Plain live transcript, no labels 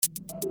You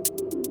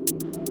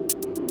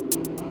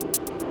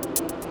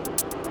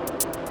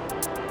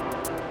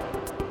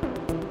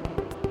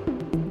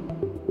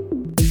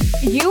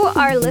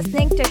are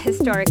listening to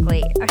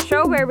Historically, a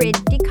show where we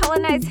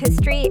decolonize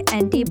history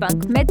and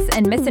debunk myths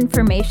and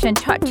misinformation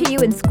taught to you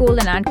in school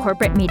and on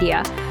corporate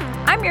media.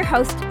 I'm your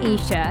host,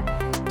 Isha.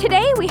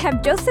 Today we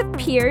have Joseph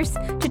Pearce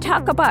to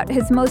talk about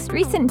his most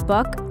recent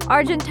book,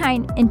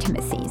 Argentine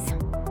Intimacies.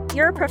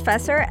 You're a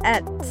professor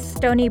at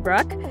Stony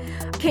Brook.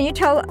 Can you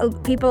tell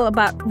people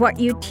about what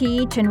you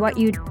teach and what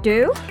you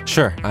do?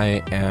 Sure.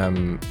 I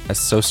am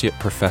associate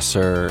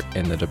professor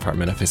in the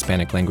Department of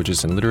Hispanic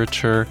Languages and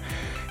Literature,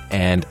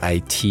 and I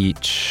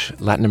teach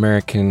Latin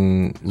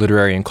American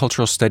literary and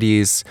cultural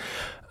studies,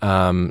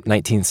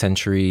 19th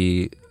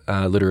century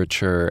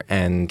literature,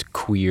 and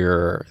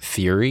queer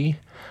theory.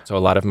 So a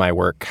lot of my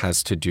work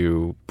has to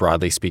do,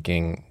 broadly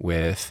speaking,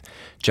 with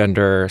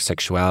gender,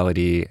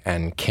 sexuality,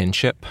 and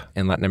kinship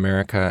in Latin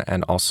America,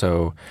 and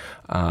also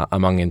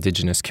among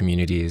indigenous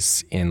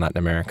communities in Latin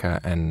America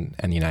and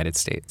the United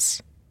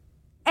States.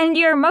 And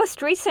your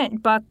most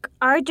recent book,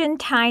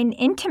 Argentine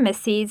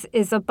Intimacies,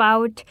 is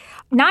about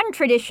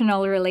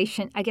non-traditional,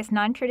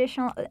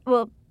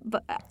 well,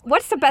 but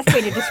what's the best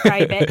way to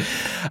describe it?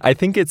 I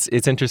think it's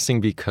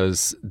interesting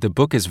because the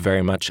book is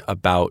very much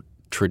about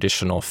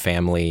traditional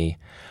family,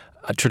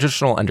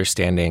 traditional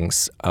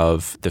understandings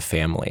of the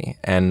family.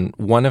 And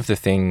one of the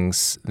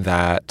things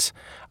that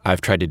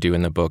I've tried to do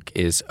in the book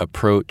is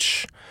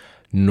approach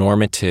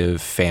normative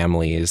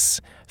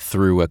families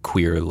through a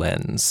queer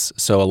lens.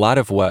 So a lot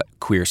of what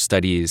queer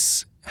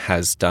studies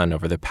has done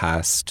over the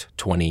past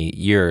 20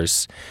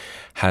 years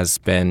has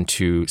been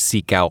to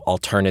seek out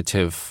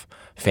alternative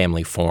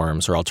family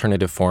forms or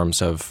alternative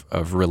forms of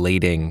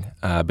relating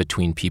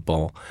between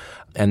people.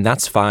 And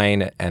that's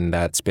fine, and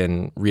that's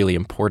been really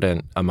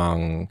important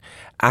among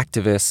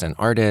activists and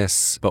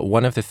artists. But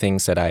one of the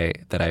things that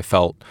I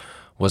felt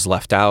was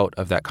left out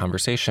of that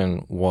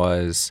conversation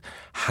was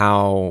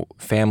how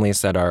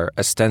families that are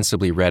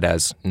ostensibly read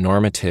as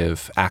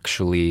normative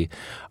actually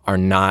are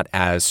not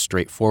as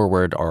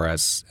straightforward or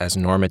as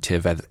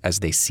normative as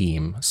they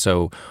seem.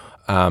 So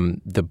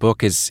the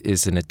book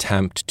is an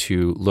attempt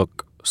to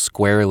look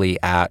squarely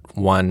at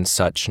one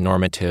such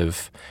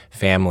normative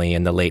family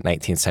in the late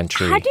 19th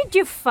century. How did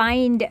you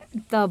find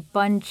the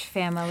Bunge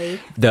family?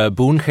 The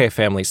Bunge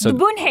family. So the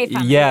Bunge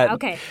family. Yeah.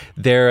 Okay.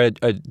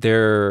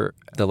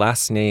 The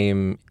last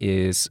name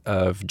is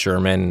of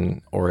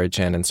German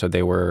origin, and so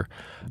they were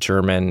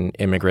German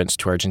immigrants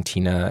to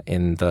Argentina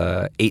in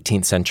the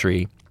 18th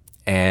century,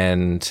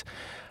 and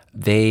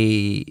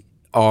they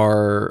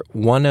are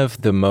one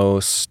of the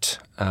most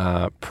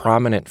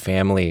prominent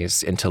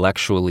families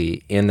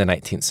intellectually in the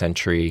 19th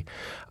century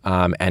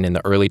and in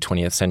the early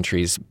 20th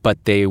centuries,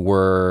 but they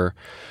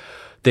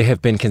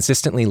have been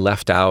consistently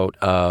left out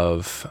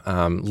of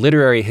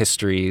literary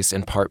histories,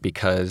 in part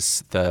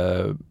because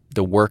the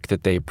work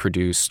that they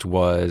produced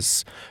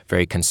was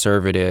very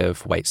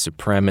conservative, white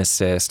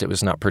supremacist. It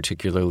was not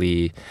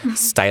particularly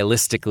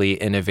stylistically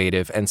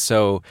innovative. And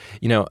so,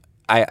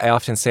 I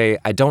often say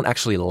I don't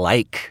actually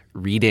like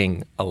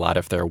reading a lot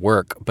of their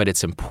work, but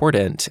it's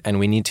important, and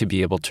we need to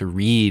be able to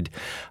read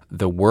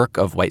the work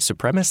of white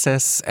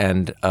supremacists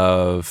and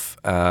of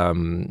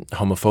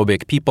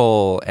homophobic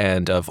people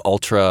and of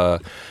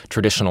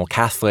ultra-traditional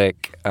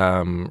Catholic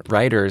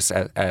writers,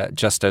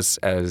 just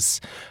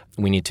as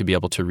we need to be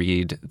able to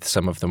read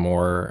some of the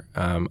more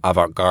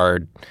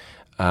avant-garde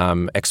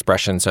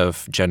expressions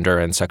of gender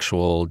and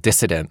sexual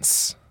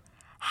dissidence.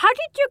 How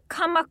did you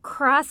come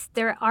across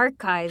their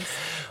archives?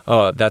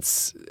 Oh,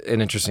 that's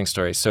an interesting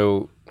story.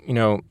 So,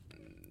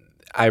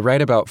 I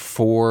write about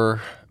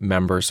 4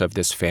 members of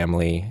this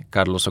family: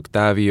 Carlos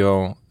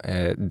Octavio,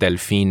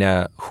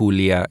 Delfina,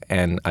 Julia,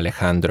 and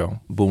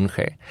Alejandro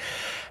Bunge.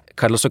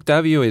 Carlos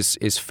Octavio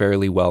is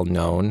fairly well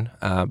known,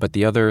 but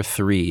the other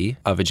 3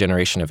 of a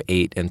generation of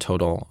 8 in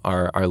total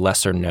are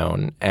lesser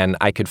known. And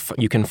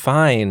you can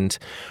find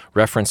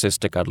references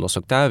to Carlos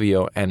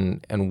Octavio,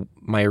 and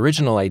my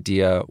original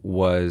idea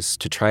was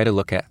to try to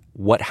look at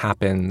what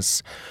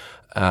happens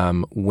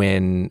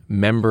when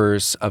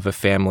members of a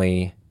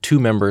family, 2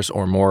 members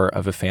or more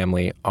of a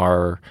family,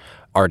 are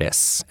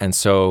artists. And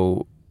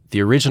so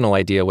the original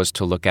idea was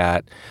to look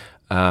at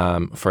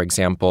for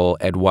example,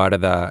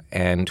 Eduarda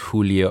and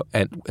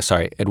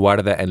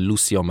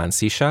Lucio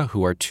Mansillas,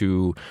 who are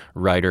 2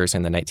 writers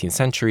in the 19th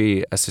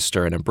century, a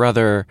sister and a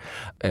brother,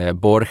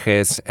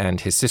 Borges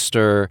and his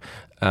sister,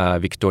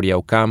 Victoria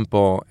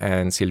Ocampo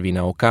and Silvina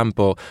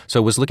Ocampo.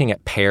 So it was looking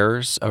at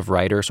pairs of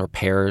writers or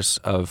pairs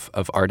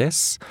of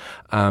artists.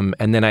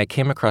 And then I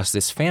came across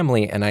this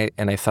family, and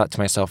I thought to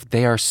myself,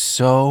 they are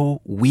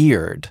so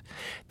weird.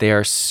 They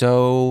are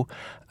so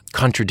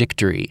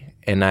contradictory.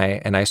 And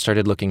I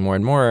started looking more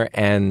and more,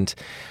 and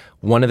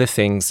one of the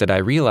things that I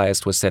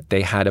realized was that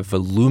they had a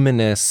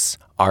voluminous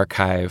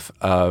archive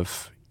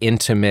of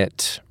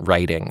intimate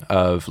writing,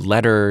 of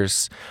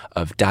letters,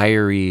 of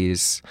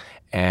diaries,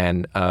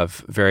 and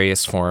of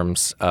various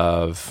forms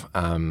of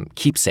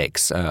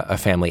keepsakes, a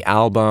family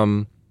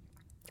album,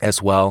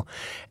 as well.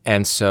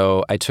 And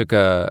so I took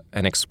an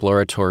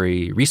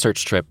exploratory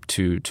research trip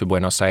to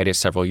Buenos Aires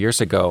several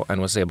years ago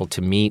and was able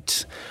to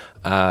meet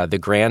the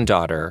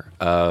granddaughter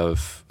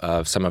of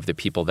some of the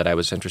people that I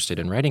was interested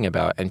in writing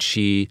about. And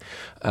she,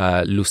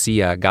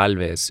 Lucía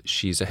Gálvez,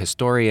 she's a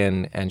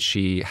historian, and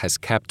she has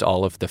kept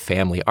all of the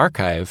family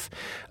archive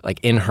like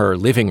in her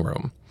living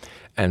room.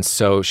 And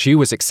so she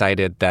was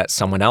excited that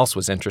someone else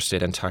was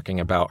interested in talking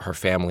about her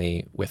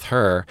family with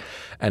her.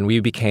 And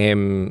we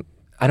became,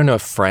 I don't know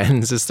if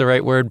friends is the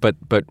right word, but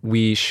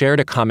we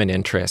shared a common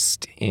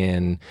interest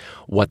in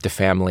what the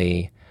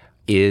family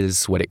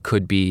is, what it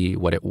could be,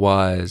 what it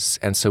was.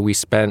 And so we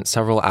spent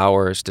several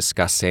hours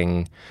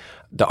discussing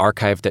the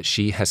archive that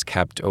she has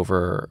kept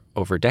over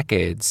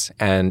decades.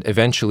 And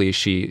eventually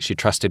she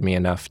trusted me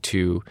enough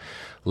to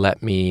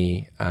let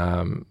me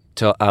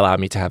to allow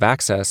me to have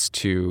access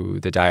to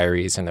the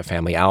diaries and the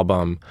family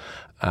album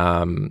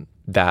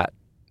that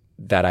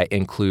I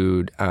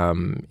include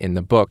in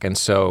the book. And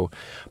so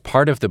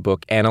part of the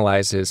book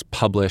analyzes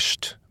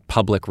published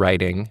public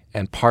writing,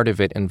 and part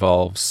of it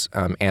involves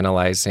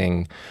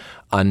analyzing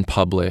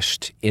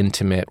unpublished,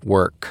 intimate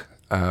work.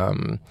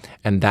 And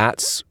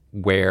that's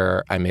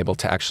where I'm able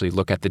to actually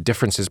look at the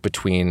differences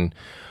between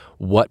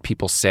what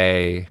people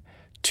say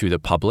to the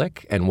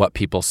public and what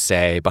people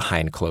say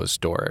behind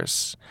closed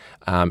doors.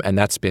 And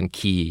that's been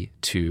key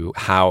to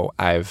how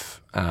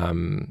I've,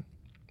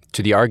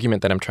 to the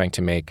argument that I'm trying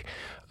to make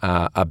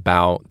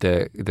about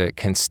the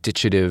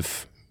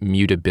constitutive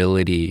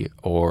mutability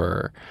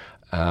or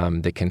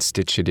the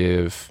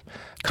constitutive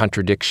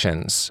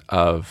contradictions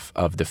of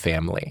the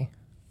family.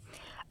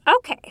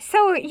 Okay,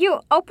 so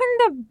you opened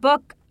the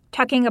book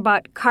talking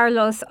about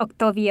Carlos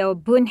Octavio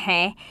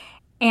Bunge,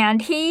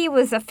 and he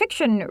was a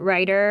fiction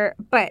writer,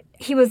 but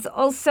he was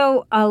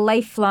also a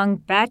lifelong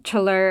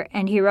bachelor,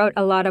 and he wrote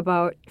a lot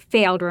about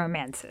failed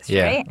romances,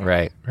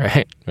 right?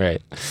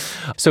 Right.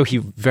 So he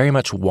very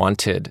much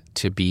wanted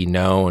to be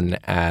known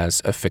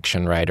as a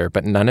fiction writer,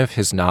 but none of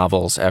his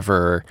novels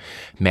ever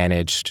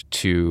managed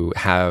to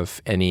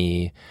have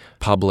any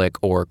public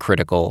or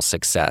critical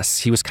success.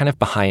 He was kind of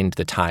behind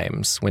the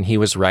times. When he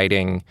was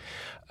writing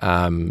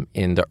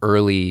in the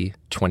early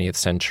 20th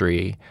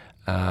century,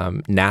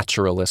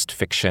 naturalist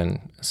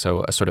fiction,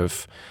 so a sort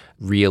of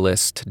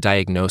realist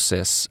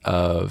diagnosis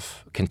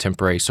of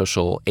contemporary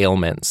social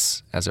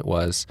ailments, as it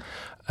was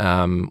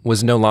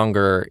no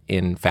longer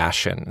in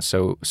fashion.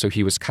 So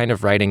he was kind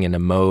of writing in a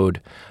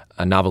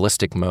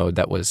novelistic mode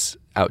that was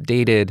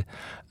outdated,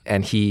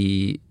 and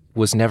he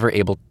was never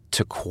able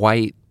to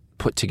quite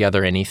put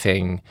together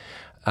anything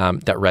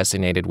that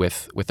resonated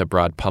with a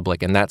broad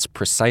public. And that's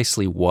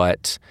precisely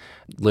what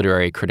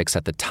literary critics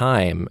at the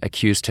time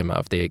accused him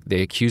of. They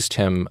accused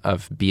him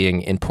of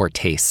being in poor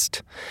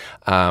taste,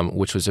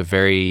 which was a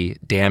very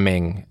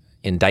damning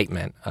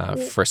indictment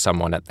for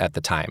someone at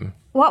the time.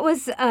 What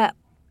was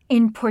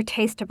in poor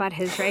taste about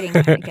his writing,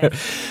 I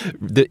guess?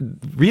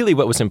 Really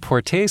what was in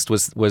poor taste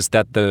was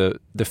that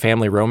the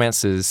family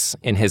romances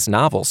in his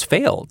novels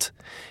failed.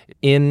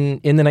 In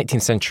the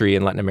 19th century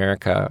in Latin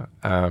America,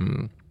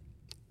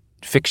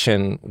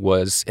 fiction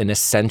was an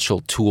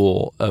essential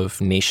tool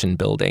of nation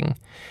building.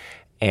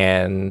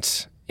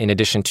 And in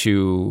addition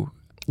to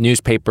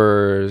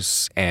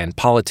newspapers and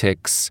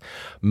politics,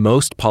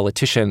 most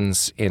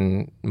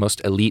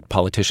elite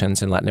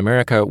politicians in Latin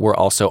America were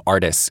also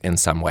artists in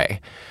some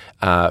way.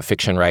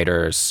 Fiction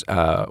writers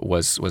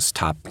was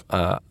top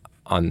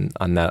on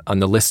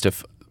the list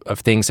of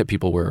things that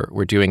people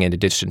were doing in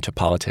addition to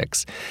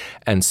politics.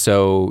 And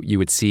so you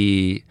would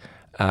see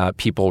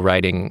people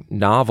writing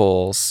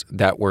novels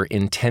that were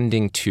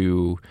intending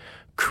to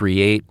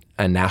create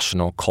a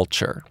national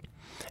culture.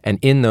 And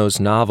in those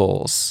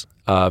novels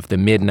of the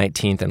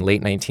mid-19th and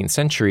late 19th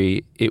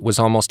century, it was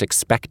almost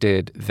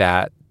expected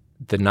that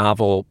the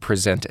novel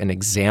present an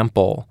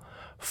example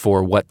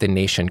for what the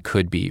nation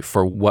could be,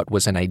 for what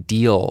was an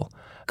ideal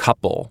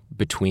couple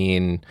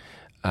between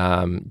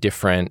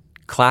different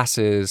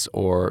classes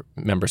or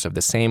members of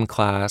the same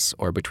class,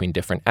 or between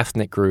different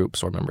ethnic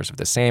groups or members of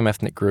the same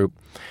ethnic group.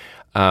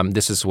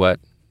 This is what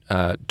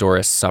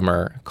Doris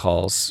Sommer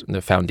calls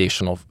the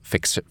foundational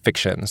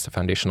fictions, the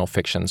foundational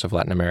fictions of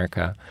Latin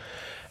America.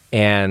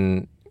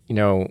 And,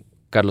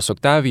 Carlos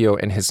Octavio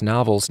in his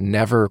novels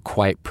never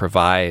quite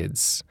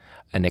provides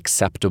an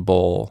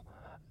acceptable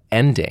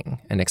ending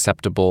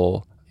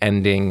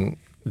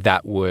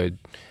that would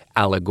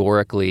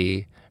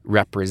allegorically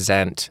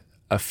represent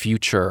a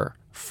future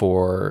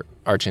for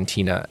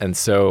Argentina. And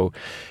so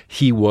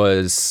he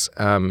was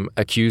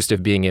accused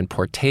of being in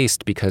poor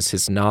taste because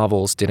his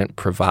novels didn't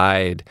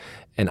provide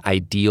an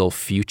ideal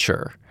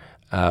future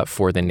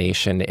for the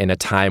nation in a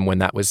time when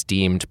that was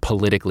deemed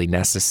politically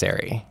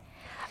necessary.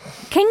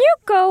 Can you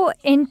go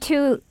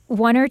into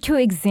one or two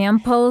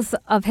examples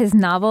of his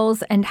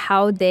novels and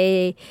how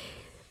they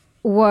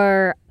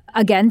were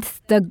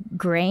against the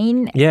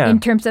grain in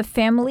terms of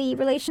family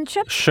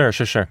relationships? Sure.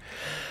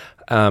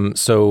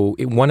 So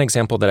one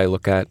example that I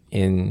look at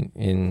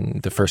in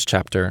the first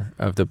chapter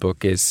of the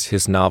book is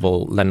his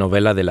novel La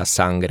novela de la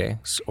sangre,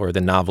 or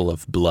the novel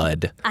of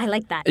blood. I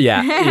like that.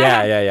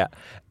 Yeah.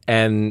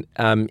 And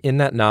in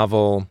that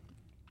novel,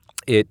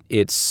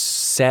 it's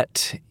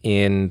set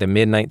in the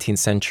mid-19th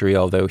century,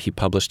 although he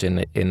published in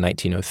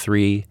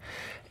 1903.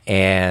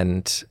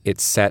 And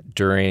it's set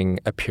during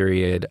a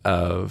period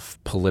of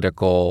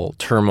political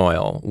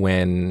turmoil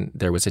when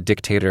there was a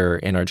dictator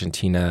in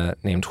Argentina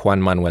named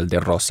Juan Manuel de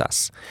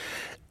Rosas.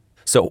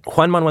 So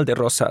Juan Manuel de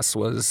Rosas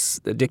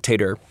was the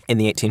dictator in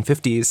the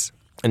 1850s,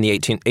 in the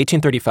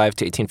 1835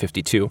 to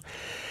 1852.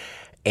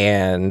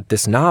 And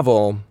this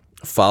novel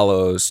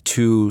follows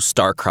two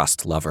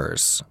star-crossed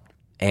lovers.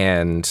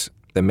 And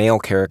the male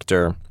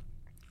character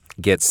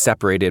gets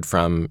separated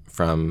from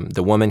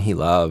the woman he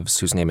loves,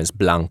 whose name is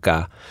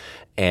Blanca,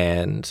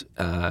 and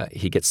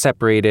he gets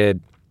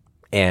separated.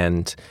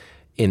 And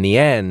in the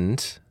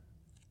end,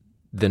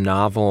 the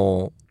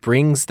novel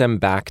brings them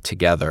back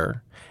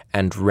together.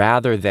 And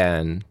rather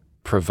than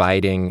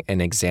providing an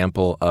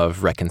example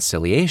of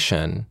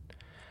reconciliation,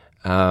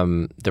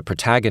 the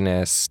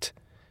protagonist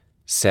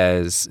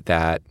says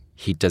that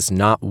he does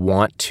not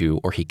want to,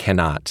 or he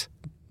cannot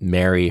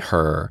marry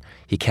her,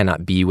 he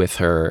cannot be with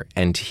her,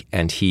 and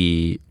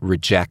he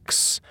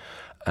rejects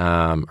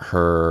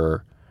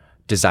her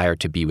desire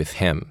to be with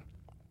him.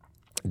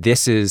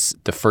 This is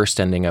the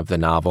first ending of the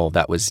novel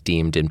that was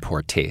deemed in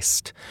poor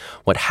taste.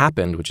 What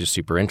happened, which is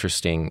super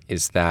interesting,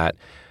 is that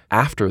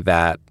after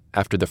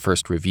the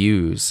first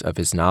reviews of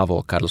his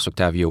novel, Carlos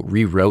Octavio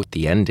rewrote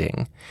the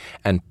ending.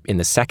 And in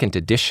the second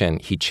edition,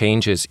 he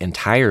changes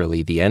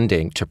entirely the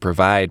ending to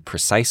provide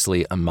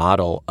precisely a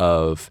model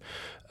of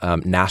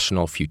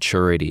national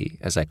futurity,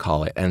 as I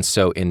call it. And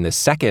so in the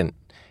second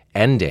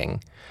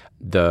ending,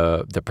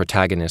 the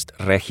protagonist,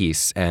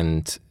 Regis,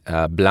 and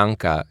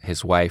Blanca,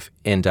 his wife,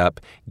 end up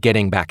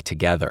getting back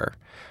together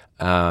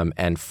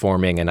and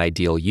forming an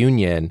ideal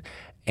union.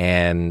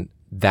 And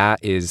that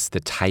is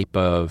the type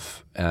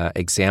of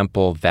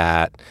example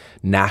that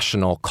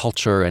national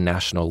culture and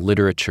national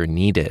literature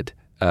needed,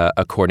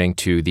 according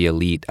to the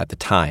elite at the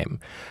time.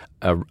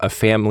 A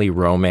family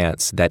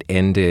romance that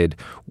ended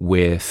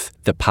with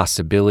the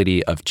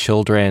possibility of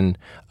children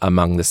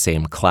among the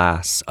same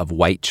class, of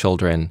white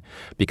children,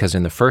 because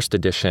in the first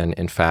edition,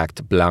 in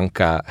fact,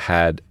 Blanca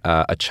had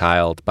a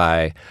child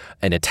by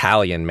an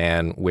Italian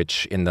man,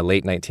 which in the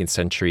late 19th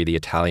century, the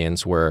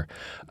Italians were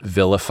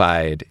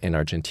vilified in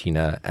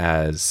Argentina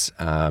as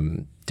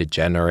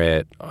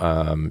degenerate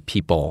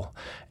people.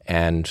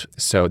 And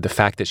so the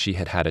fact that she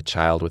had a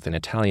child with an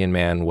Italian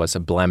man was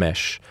a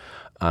blemish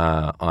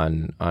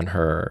on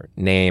her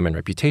name and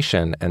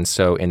reputation. And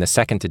so in the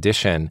second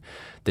edition,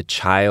 the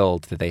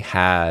child that they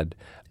had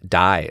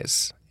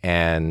dies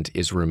and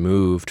is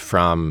removed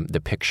from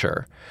the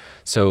picture.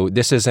 So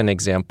this is an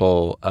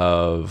example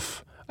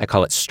of, I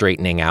call it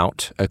straightening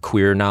out a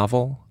queer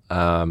novel,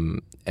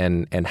 and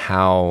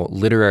how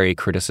literary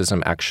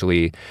criticism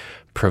actually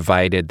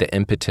provided the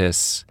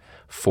impetus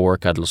for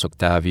Carlos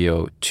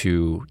Octavio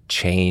to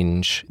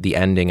change the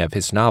ending of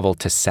his novel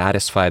to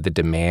satisfy the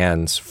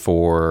demands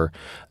for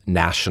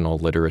national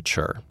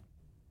literature.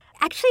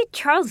 Actually,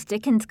 Charles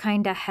Dickens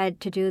kind of had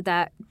to do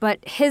that, but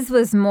his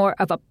was more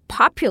of a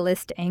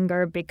populist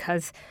anger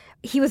because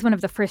he was one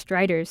of the first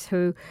writers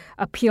who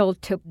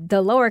appealed to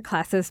the lower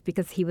classes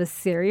because he was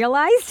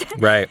serialized.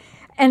 Right.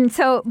 And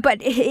so, but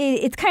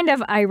it's kind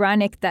of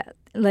ironic that,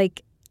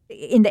 like,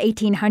 in the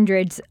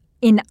 1800s,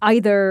 in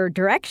either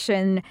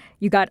direction,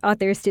 you got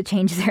authors to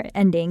change their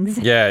endings.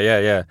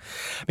 Yeah.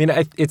 I mean,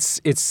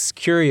 it's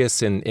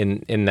curious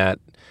in that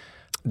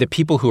the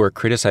people who are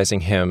criticizing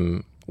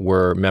him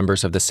were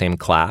members of the same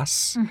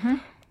class,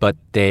 but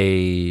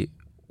they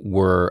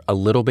were a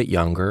little bit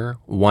younger.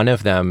 One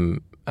of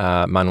them,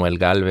 Manuel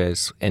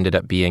Gálvez, ended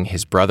up being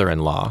his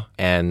brother-in-law.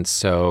 And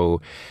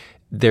so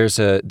there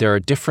are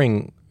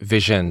differing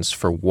visions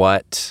for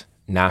what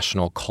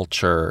national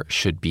culture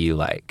should be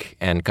like.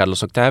 And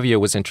Carlos Octavio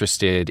was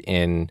interested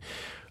in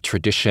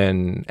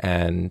tradition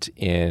and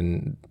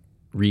in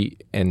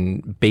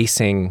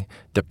basing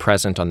the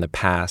present on the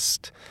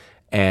past.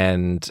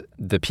 And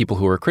the people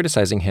who were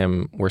criticizing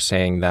him were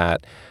saying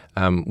that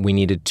we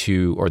needed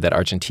to, or that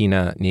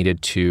Argentina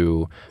needed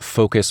to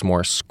focus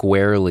more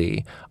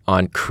squarely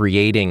on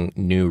creating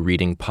new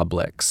reading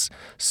publics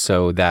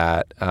so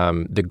that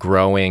the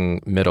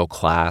growing middle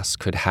class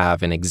could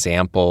have an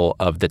example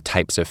of the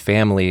types of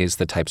families,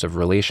 the types of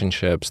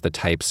relationships, the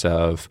types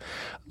of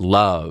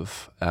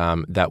love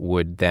that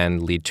would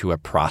then lead to a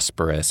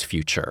prosperous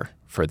future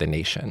for the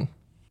nation.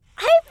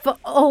 I've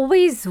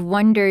always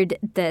wondered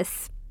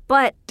this,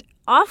 but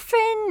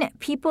often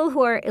people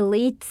who are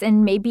elites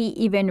and maybe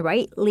even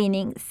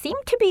right-leaning seem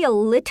to be a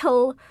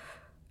little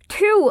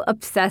too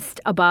obsessed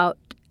about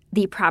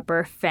the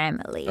proper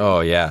family. Oh,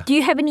 yeah. Do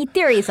you have any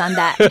theories on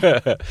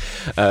that?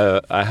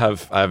 I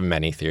have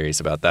many theories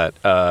about that.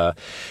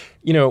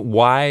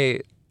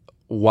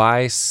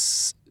 Why,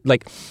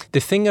 like, the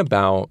thing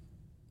about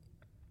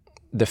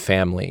the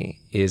family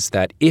is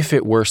that if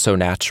it were so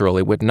natural,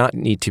 it would not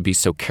need to be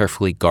so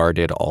carefully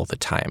guarded all the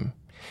time.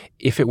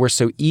 If it were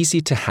so easy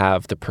to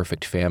have the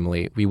perfect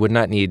family, we would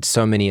not need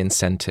so many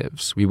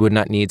incentives. We would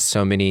not need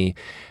so many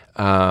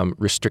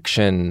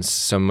restrictions,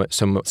 so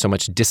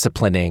much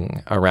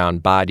disciplining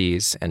around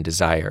bodies and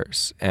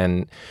desires.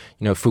 And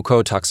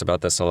Foucault talks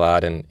about this a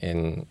lot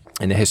in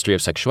the history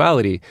of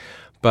sexuality.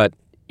 But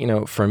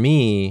for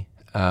me,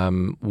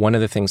 one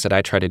of the things that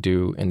I try to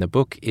do in the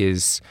book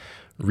is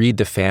read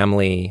the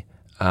family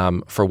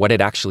for what it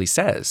actually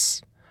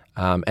says.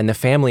 And the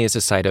family is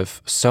a site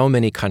of so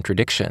many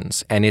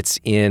contradictions, and it's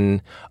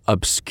in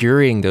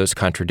obscuring those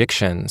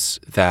contradictions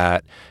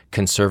that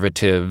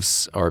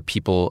conservatives or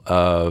people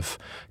of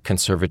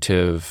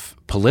conservative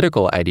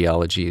political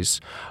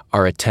ideologies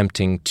are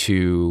attempting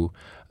to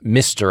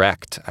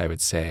misdirect, I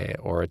would say,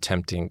 or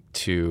attempting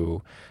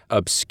to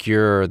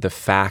obscure the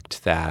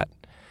fact that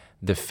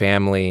the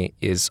family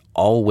is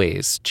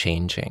always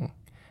changing.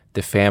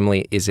 The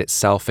family is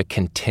itself a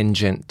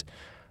contingent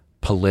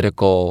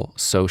political,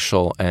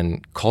 social,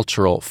 and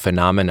cultural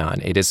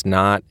phenomenon. It is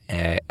not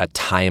a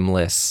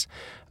timeless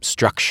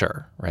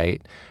structure,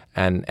 right?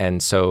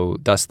 And so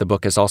thus the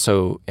book is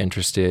also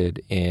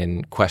interested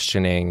in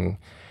questioning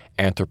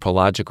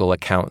anthropological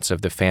accounts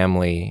of the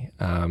family,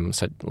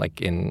 so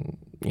like in,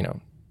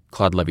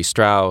 Claude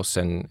Lévi-Strauss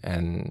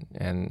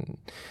and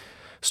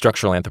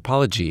structural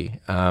anthropology.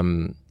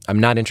 I'm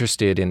not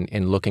interested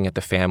in looking at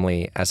the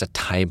family as a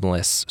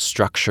timeless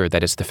structure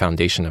that is the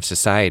foundation of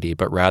society,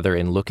 but rather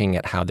in looking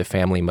at how the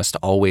family must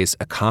always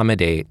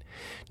accommodate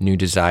new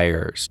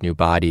desires, new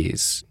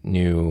bodies,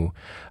 new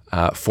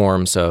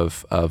forms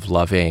of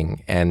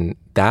loving. And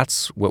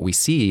that's what we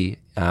see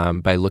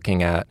by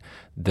looking at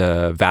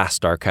the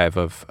vast archive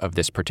of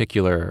this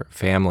particular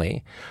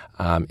family,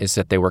 is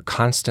that they were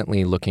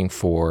constantly looking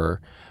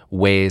for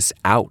ways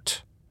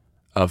out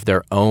of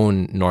their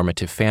own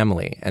normative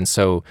family. And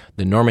so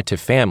the normative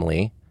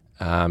family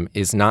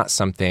is not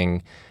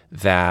something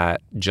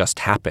that just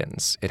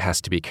happens. It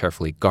has to be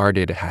carefully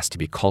guarded. It has to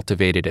be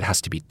cultivated. It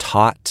has to be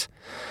taught.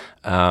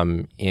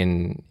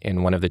 In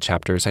one of the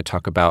chapters, I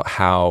talk about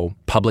how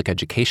public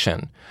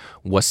education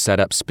was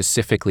set up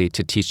specifically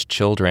to teach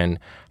children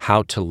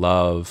how to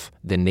love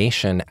the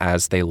nation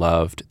as they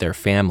loved their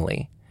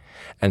family.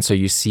 And so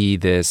you see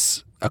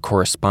a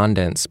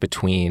correspondence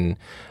between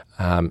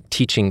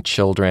teaching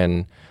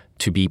children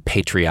to be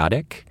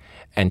patriotic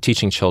and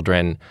teaching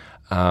children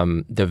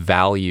the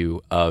value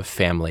of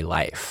family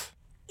life.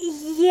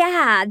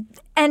 Yeah,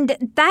 and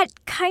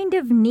that kind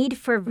of need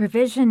for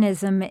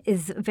revisionism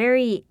is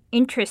very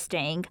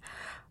interesting.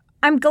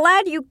 I'm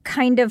glad you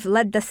kind of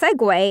led the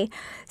segue.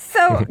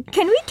 So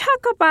can we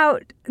talk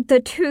about the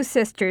two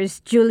sisters,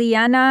 Julia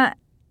and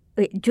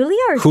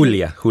Delfina,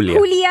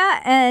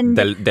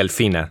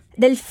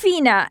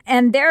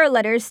 and their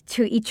letters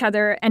to each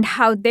other and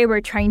how they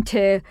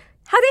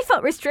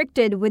felt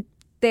restricted with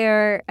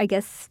their, I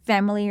guess,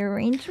 family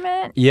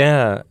arrangement?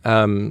 Yeah.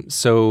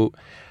 So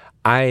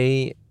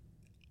I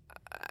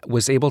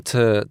was able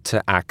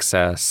to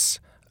access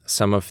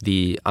some of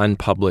the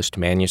unpublished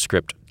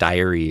manuscript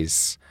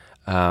diaries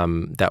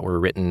that were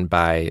written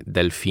by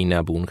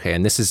Delfina Bunge.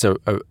 And this is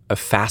a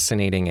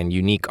fascinating and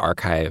unique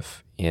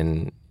archive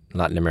in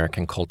Latin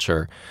American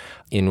culture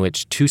in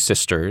which two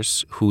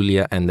sisters,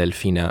 Julia and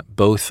Delfina,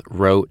 both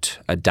wrote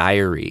a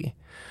diary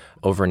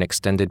over an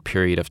extended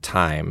period of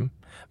time,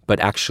 but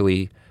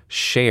actually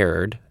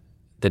shared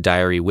the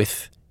diary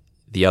with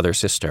the other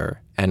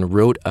sister and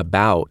wrote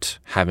about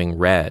having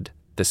read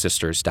the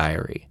sister's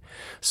diary.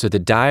 So the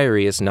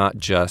diary is not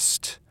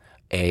just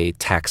a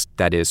text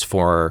that is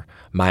for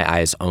my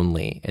eyes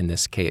only in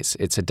this case.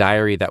 It's a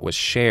diary that was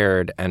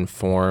shared and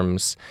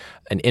forms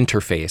an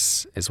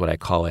interface, is what I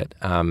call it,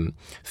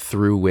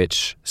 through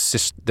which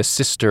the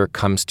sister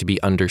comes to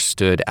be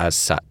understood as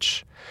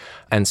such.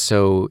 And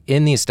so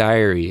in these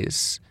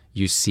diaries,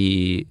 you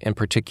see, in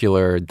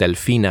particular,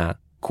 Delfina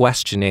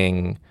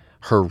questioning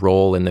her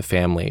role in the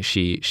family.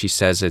 She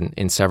says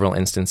in several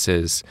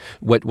instances,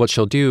 what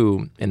she'll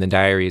do in the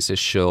diaries is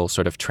she'll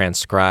sort of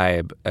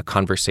transcribe a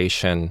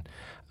conversation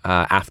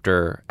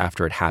after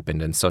it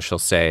happened. And so she'll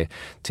say,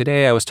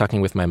 today I was talking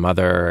with my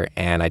mother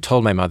and I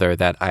told my mother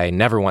that I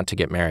never want to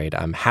get married.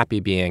 I'm happy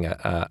being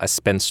a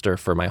spinster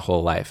for my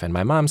whole life. And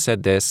my mom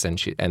said this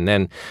and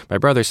then my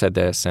brother said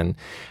this. And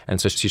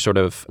so she sort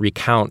of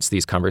recounts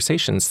these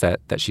conversations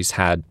that she's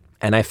had.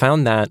 And I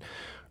found that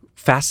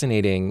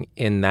fascinating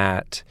in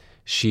that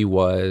she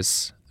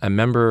was a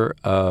member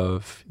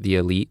of the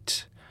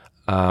elite.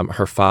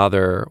 Her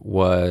father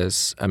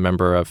was a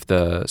member of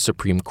the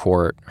Supreme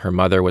Court. Her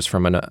mother was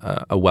from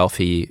a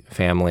wealthy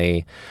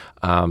family.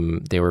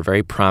 They were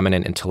very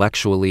prominent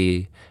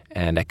intellectually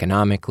and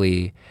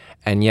economically.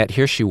 And yet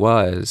here she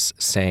was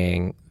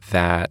saying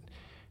that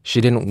she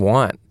didn't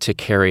want to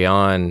carry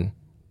on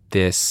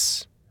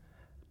this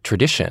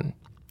tradition.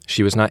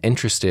 She was not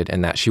interested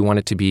in that. She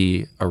wanted to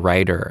be a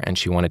writer and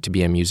she wanted to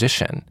be a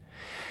musician.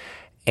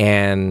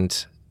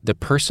 And the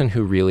person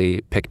who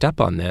really picked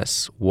up on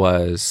this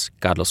was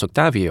Carlos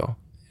Octavio.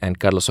 And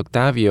Carlos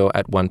Octavio,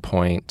 at one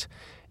point,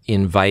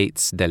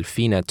 invites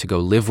Delfina to go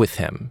live with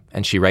him.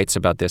 And she writes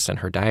about this in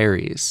her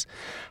diaries,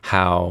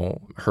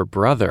 how her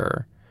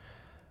brother,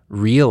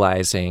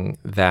 realizing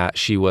that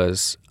she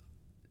was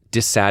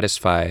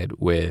dissatisfied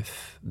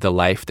with the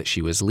life that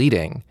she was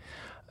leading,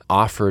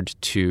 offered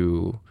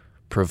to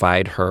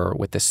provide her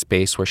with a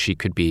space where she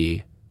could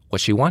be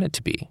what she wanted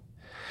to be.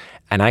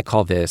 And I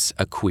call this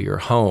a queer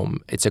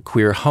home. It's a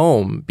queer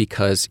home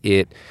because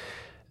it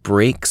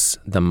breaks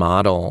the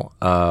model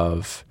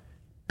of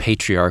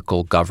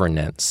patriarchal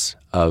governance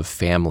of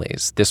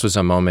families. This was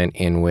a moment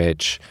in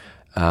which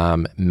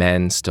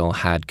men still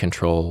had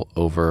control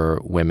over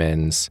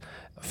women's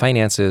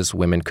finances.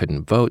 Women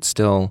couldn't vote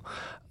still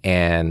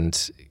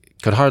and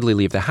could hardly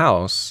leave the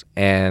house.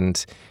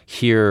 And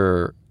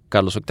here,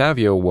 Carlos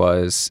Octavio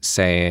was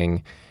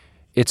saying,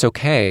 it's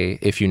okay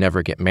if you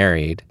never get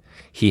married.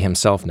 He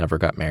himself never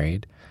got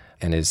married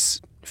and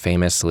is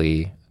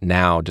famously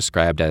now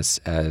described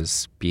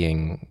as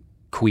being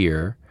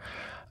queer,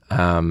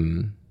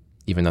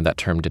 even though that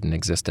term didn't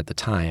exist at the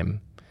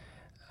time,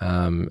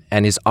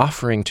 and is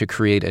offering to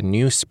create a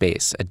new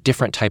space, a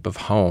different type of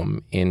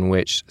home in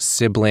which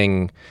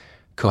sibling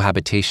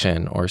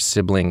cohabitation or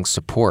sibling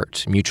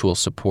support, mutual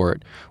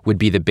support, would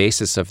be the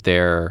basis of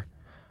their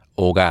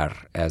hogar,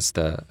 as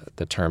the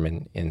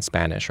term in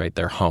Spanish, right?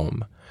 Their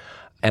home.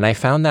 And I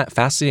found that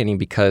fascinating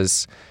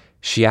because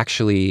she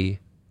actually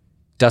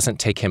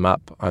doesn't take him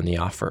up on the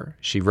offer.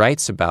 She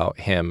writes about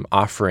him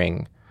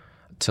offering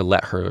to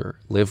let her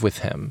live with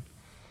him.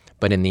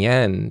 But in the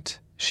end,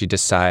 she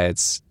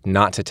decides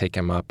not to take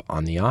him up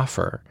on the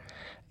offer.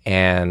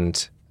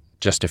 And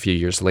just a few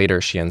years later,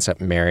 she ends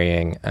up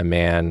marrying a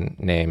man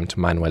named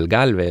Manuel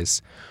Ga,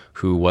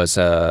 who was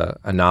a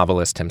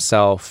novelist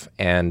himself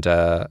and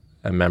a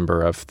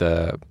member of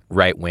the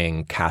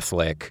right-wing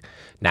Catholic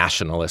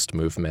nationalist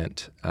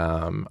movement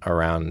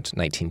around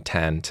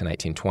 1910 to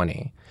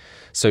 1920.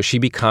 So she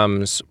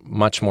becomes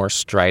much more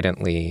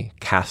stridently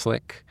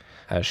Catholic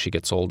as she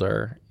gets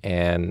older.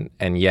 And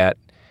yet,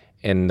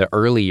 in the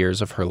early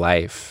years of her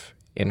life,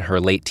 in her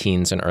late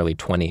teens and early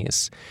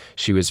 20s,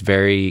 she was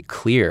very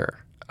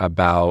clear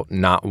about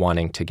not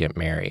wanting to get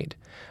married.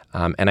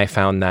 And I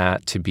found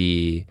that to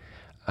be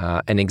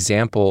an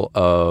example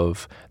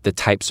of the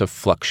types of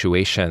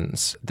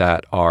fluctuations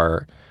that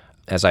are,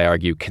 as I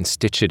argue,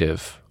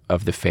 constitutive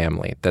of the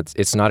family.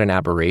 It's not an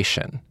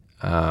aberration,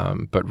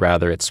 but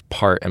rather it's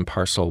part and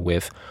parcel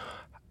with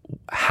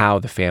how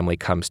the family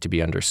comes to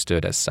be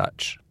understood as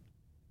such.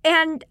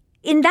 And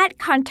in that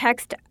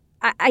context,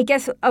 I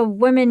guess a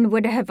woman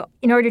would have,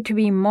 in order to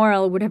be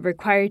moral, would have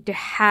required to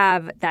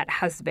have that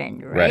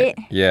husband, right?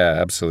 Yeah,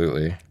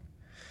 absolutely.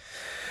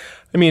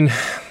 I mean,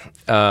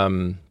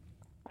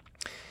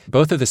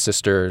 both of the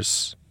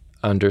sisters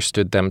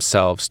understood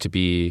themselves to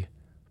be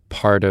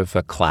part of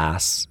a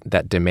class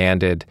that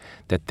demanded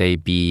that they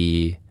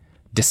be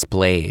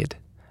displayed.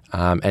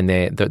 And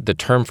the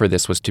term for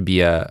this was to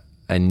be a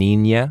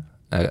niña,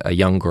 a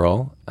young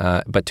girl.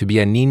 But to be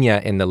a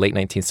niña in the late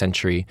 19th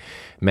century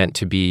meant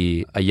to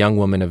be a young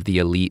woman of the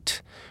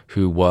elite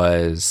who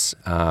was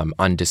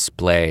on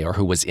display or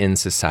who was in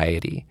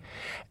society.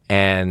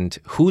 And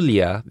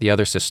Julia, the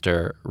other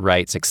sister,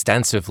 writes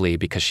extensively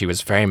because she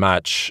was very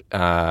much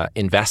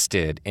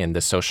invested in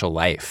the social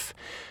life.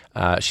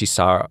 She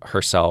saw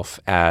herself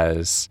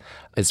as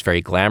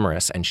very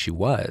glamorous, and she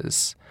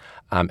was.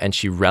 And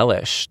she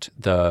relished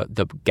the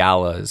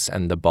galas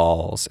and the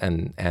balls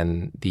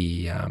and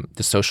the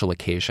social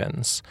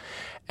occasions.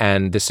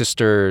 And the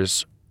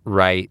sisters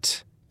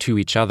write to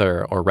each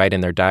other or write in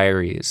their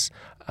diaries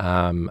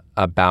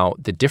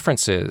about the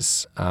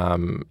differences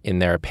in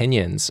their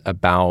opinions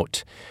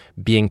about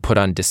being put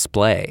on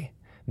display.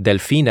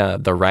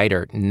 Delfina, the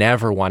writer,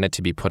 never wanted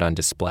to be put on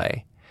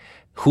display.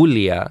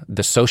 Julia,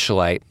 the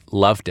socialite,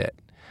 loved it.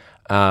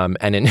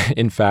 And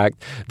in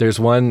fact, there's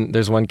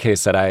one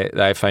case that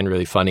I find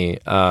really funny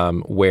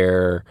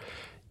where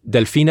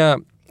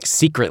Delfina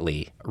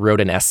secretly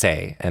wrote an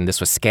essay, and this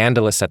was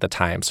scandalous at the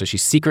time. So she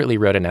secretly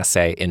wrote an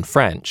essay in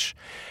French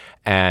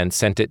and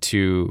sent it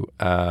to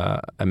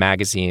a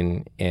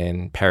magazine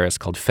in Paris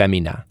called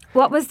Femina.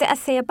 What was the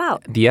essay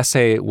about? The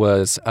essay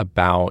was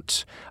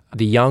about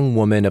the young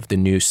woman of the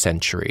new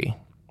century.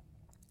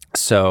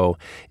 So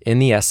in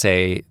the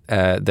essay,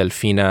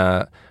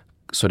 Delfina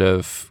sort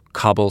of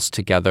cobbles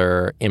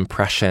together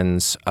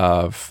impressions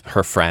of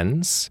her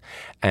friends,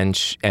 and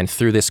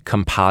through this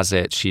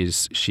composite,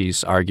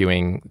 she's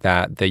arguing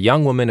that the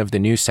young woman of the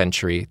new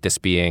century, this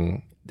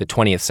being the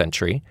 20th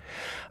century,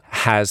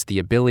 has the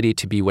ability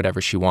to be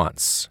whatever she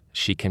wants.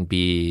 She can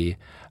be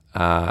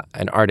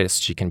an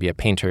artist, she can be a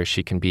painter,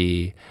 she can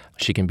be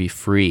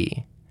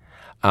free,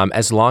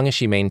 as long as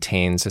she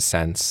maintains a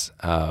sense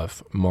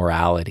of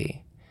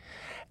morality.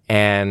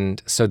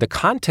 And so the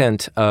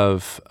content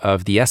of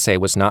the essay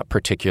was not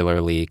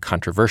particularly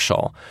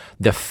controversial.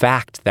 The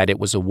fact that it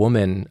was a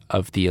woman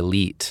of the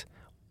elite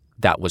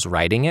that was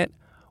writing it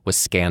was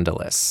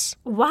scandalous.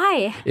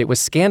 Why? It was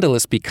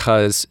scandalous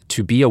because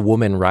to be a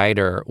woman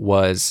writer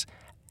was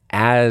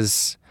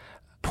as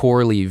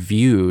poorly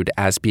viewed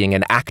as being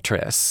an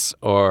actress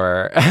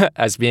or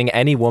as being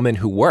any woman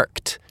who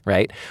worked,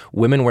 right?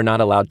 Women were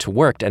not allowed to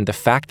work. And the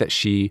fact that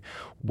she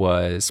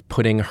was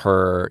putting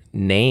her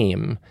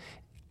name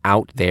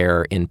out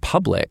there in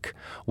public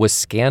was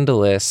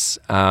scandalous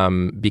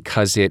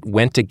because it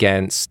went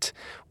against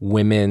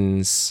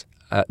women's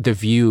the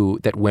view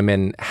that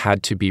women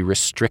had to be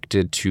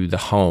restricted to the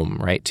home,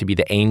 right? To be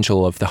the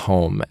angel of the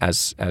home,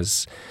 as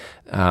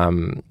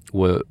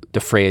the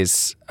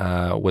phrase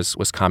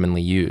was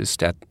commonly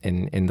used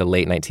in the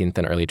late 19th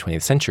and early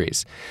 20th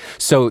centuries.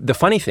 So the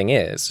funny thing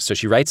is, so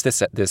she writes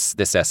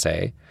this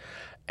essay,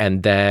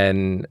 and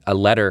then a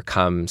letter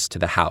comes to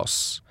the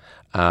house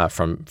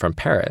from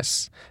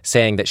Paris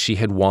saying that she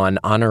had won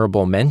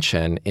honorable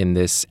mention in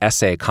this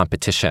essay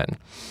competition.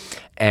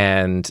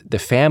 And the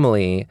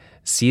family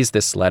sees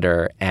this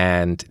letter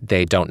and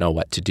they don't know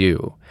what to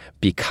do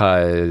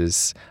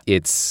because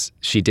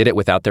she did it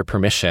without their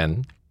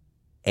permission.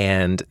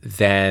 And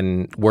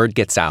then word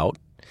gets out,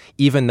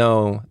 even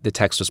though the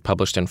text was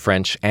published in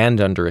French and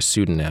under a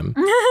pseudonym,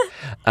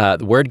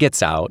 the word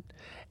gets out.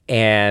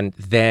 And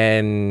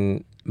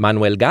then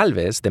Manuel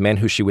Gálvez, the man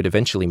who she would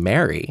eventually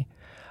marry,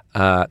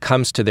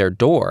 comes to their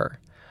door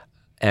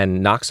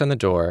and knocks on the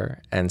door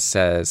and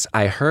says,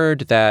 I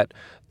heard that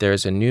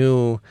there's a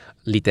new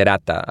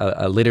literata,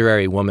 a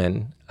literary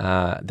woman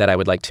that I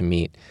would like to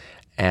meet.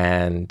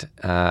 And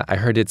I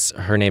heard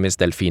her name is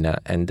Delfina.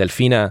 And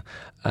Delfina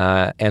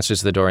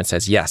answers the door and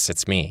says, yes,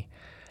 it's me.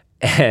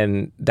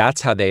 And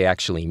that's how they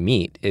actually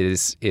meet,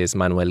 is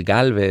Manuel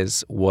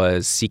Gálvez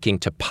was seeking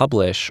to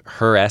publish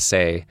her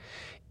essay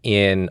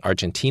in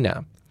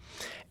Argentina.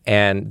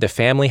 And the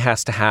family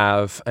has to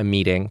have a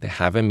meeting. They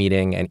have a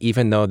meeting. And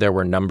even though there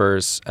were a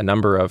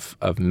number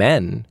of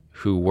men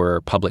who were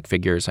public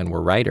figures and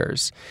were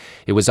writers,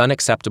 it was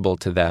unacceptable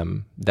to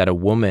them that a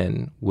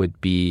woman would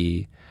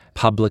be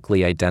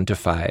publicly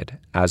identified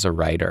as a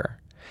writer.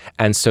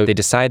 And so they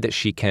decide that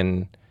she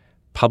can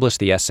publish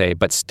the essay,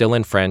 but still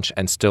in French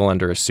and still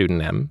under a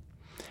pseudonym.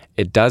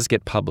 It does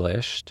get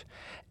published.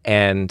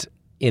 And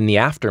in the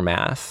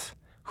aftermath,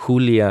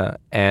 Julia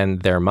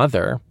and their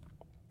mother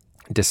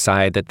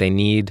decide that they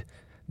need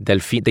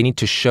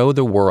to show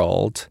the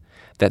world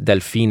that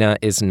Delfina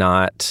is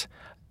not,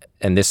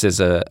 and this is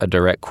a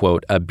direct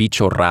quote, a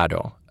bicho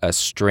raro, a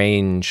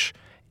strange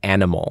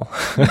animal.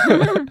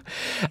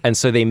 And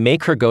so they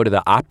make her go to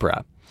the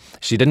opera.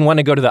 She didn't want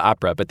to go to the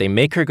opera, but they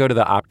make her go to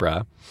the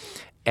opera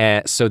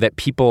so that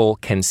people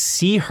can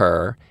see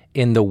her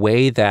in the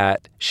way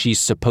that she's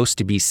supposed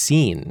to be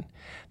seen.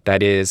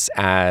 That is,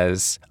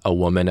 as a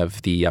woman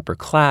of the upper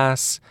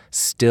class,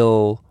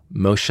 still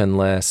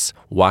motionless,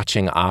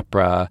 watching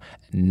opera,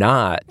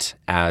 not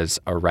as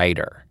a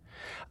writer.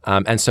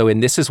 And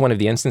this is one of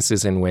the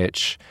instances in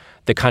which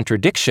the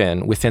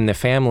contradiction within the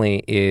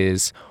family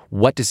is,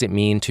 what does it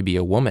mean to be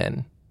a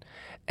woman?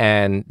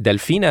 And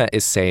Delfina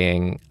is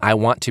saying, I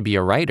want to be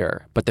a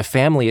writer, but the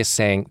family is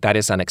saying that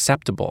is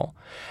unacceptable.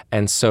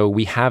 And so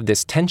we have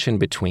this tension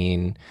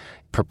between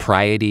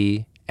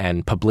propriety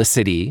and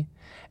publicity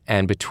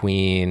and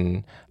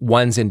between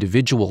one's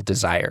individual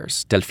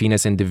desires,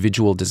 Delfina's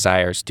individual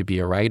desires to be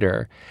a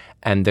writer,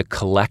 and the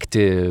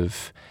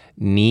collective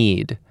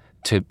need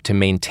to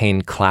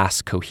maintain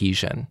class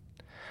cohesion.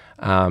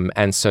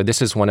 And so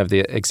this is one of the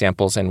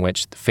examples in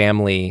which the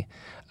family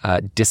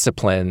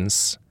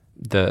disciplines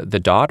the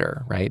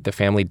daughter, right? The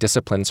family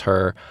disciplines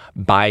her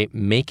by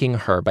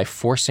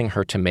forcing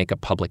her to make a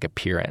public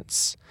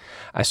appearance.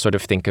 I sort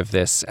of think of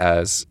this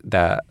as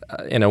that,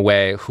 in a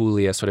way,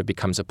 Julia sort of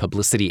becomes a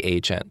publicity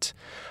agent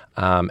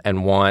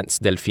and wants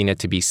Delfina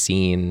to be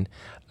seen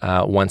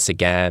once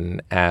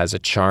again as a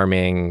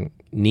charming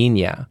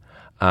niña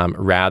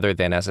rather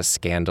than as a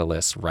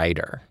scandalous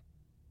writer.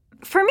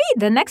 For me,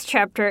 the next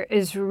chapter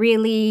is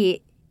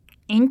really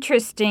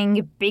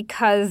interesting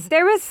because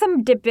there was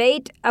some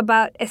debate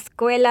about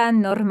escuela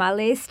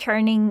normales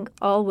turning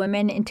all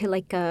women into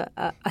like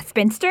a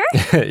spinster.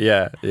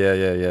 Yeah.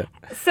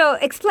 So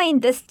explain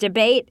this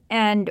debate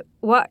and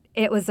what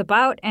it was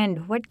about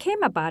and what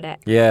came about it.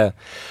 Yeah.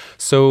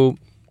 So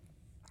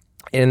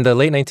in the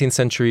late 19th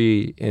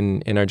century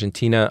in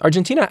Argentina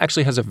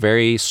actually has a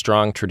very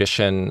strong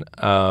tradition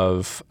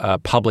of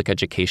public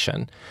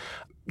education.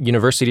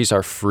 Universities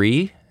are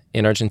free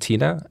in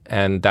Argentina,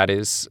 and that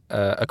is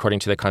according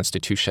to the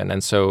Constitution.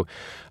 And so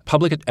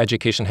public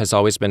education has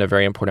always been a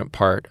very important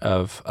part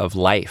of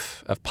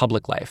life, of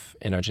public life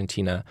in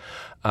Argentina.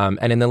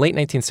 And in the late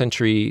 19th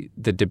century,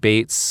 the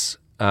debates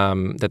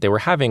that they were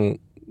having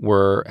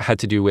had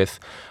to do with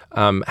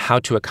how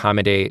to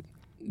accommodate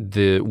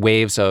the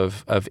waves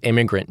of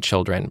immigrant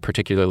children,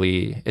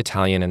 particularly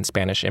Italian and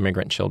Spanish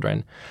immigrant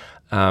children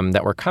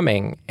that were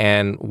coming.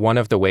 And one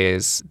of the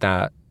ways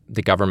that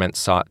the government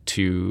sought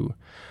to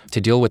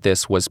deal with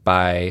this was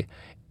by,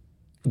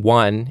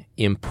 one,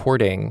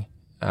 importing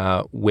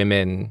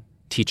women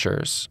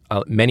teachers,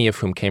 many of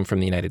whom came from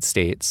the United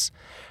States,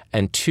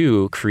 and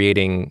two,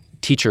 creating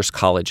teachers'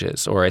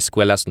 colleges or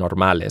escuelas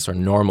normales or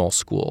normal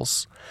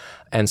schools.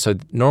 And so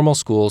normal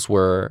schools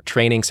were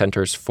training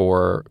centers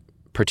for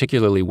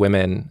particularly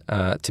women,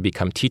 to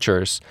become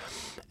teachers.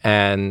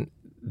 And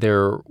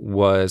there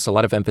was a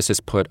lot of emphasis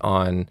put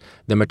on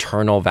the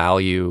maternal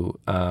value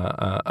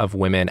of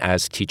women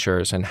as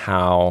teachers and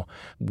how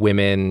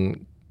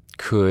women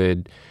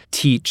could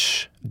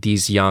teach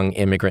these young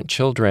immigrant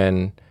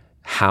children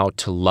how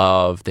to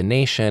love the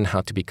nation,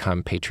 how to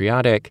become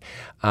patriotic.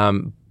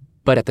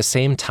 But at the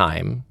same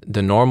time,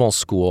 the normal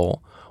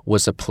school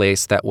was a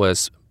place that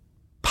was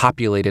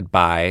populated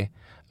by,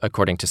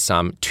 according to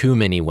some, too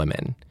many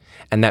women.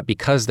 And that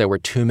because there were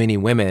too many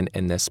women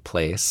in this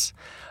place,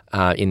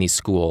 in these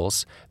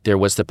schools, there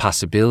was the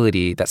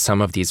possibility that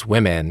some of these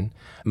women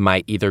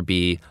might either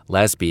be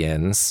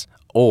lesbians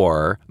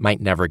or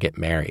might never get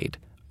married,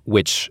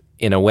 which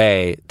in a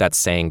way, that's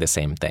saying the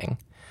same thing.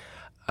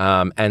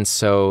 And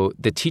so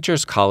the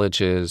teachers'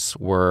 colleges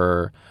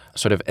were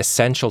sort of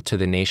essential to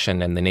the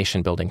nation and the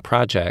nation-building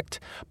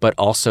project, but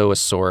also a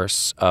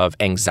source of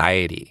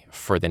anxiety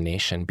for the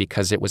nation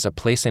because it was a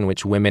place in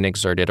which women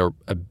exerted a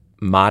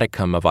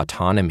modicum of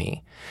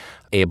autonomy,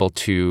 able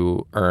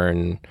to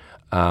earn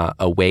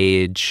a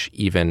wage,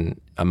 even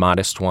a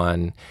modest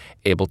one,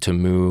 able to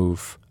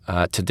move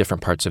to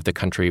different parts of the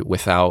country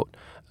without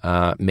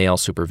male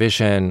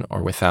supervision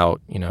or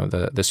without,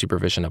 the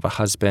supervision of a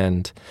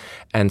husband.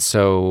 And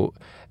so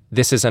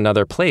this is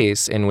another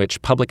place in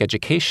which public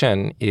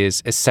education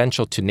is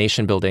essential to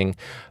nation building,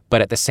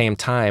 but at the same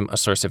time, a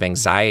source of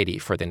anxiety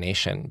for the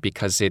nation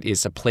because it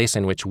is a place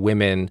in which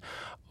women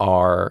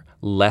are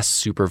less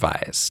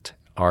supervised,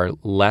 are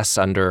less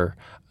under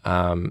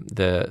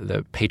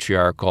the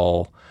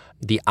patriarchal,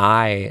 the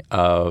eye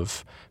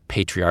of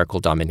patriarchal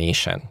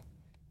domination.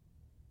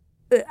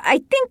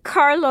 I think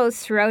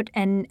Carlos wrote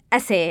an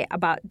essay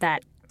about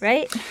that,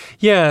 right?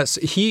 Yes.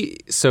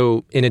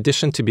 So in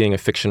addition to being a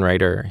fiction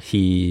writer,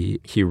 he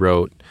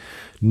wrote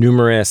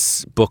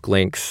numerous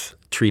book-length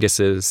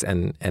treatises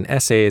and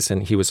essays,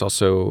 and he was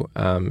also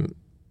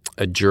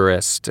a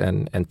jurist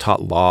and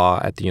taught law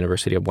at the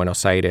University of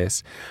Buenos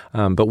Aires.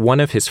 But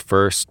one of his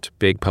first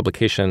big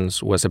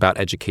publications was about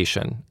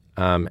education,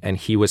 and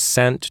he was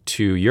sent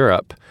to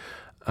Europe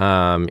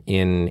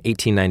in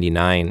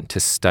 1899 to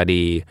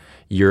study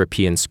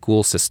European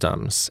school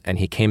systems. And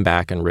he came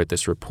back and wrote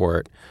this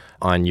report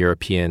on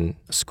European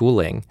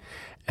schooling.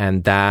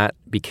 And that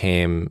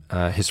became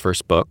his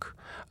first book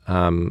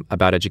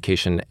about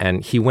education.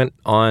 And he went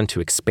on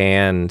to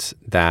expand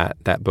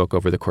that book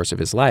over the course of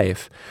his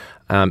life.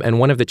 And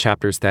one of the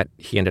chapters that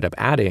he ended up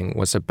adding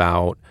was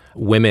about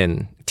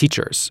women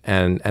teachers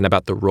and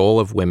about the role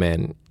of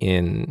women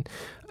in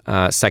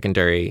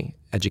secondary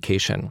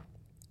education.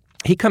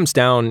 He comes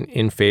down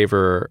in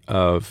favor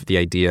of the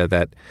idea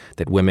that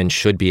women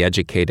should be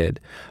educated,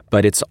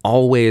 but it's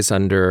always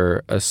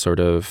under a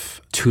sort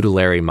of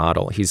tutelary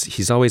model.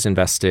 He's always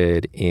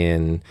invested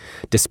in,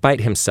 despite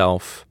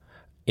himself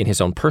in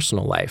his own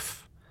personal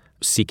life,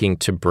 seeking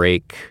to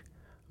break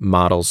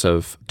models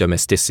of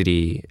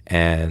domesticity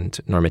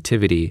and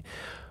normativity.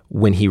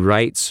 When he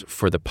writes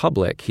for the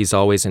public, he's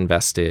always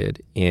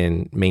invested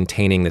in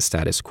maintaining the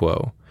status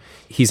quo.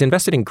 He's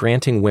invested in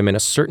granting women a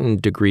certain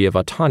degree of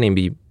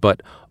autonomy,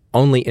 but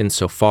only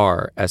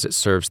insofar as it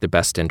serves the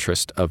best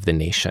interest of the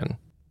nation.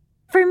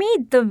 For me,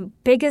 the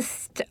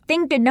biggest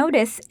thing to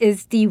notice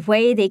is the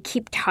way they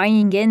keep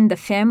tying in the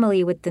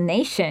family with the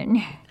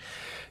nation.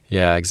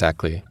 Yeah,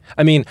 exactly.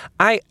 I mean,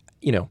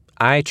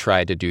 I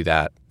try to do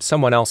that.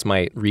 Someone else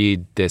might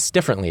read this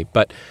differently,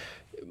 but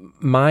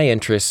my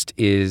interest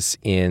is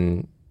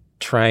in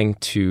trying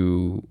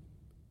to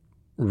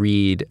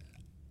read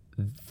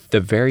the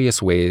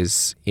various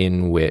ways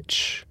in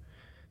which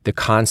the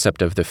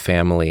concept of the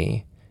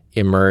family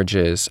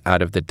emerges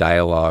out of the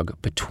dialogue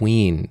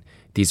between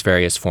these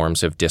various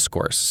forms of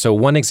discourse. So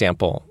one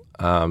example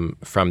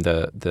from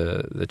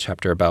the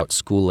chapter about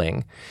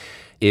schooling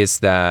is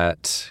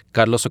that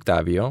Carlos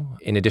Octavio,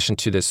 in addition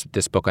to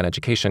this book on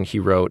education, he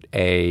wrote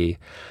a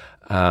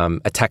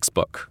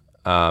textbook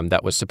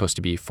that was supposed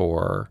to be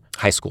for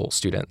high school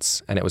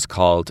students, and it was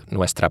called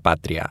Nuestra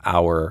Patria,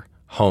 Our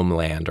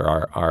Homeland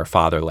or our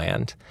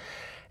fatherland.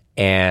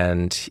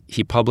 And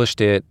he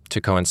published it to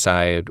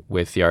coincide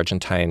with the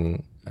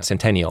Argentine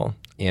Centennial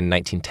in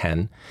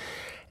 1910.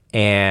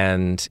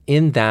 And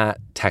in that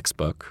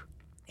textbook,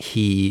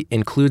 he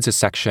includes a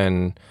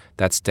section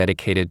that's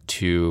dedicated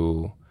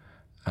to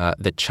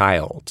the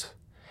child.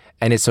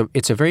 And it's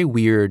a very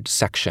weird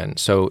section.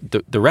 So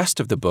the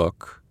rest of the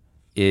book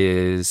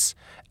is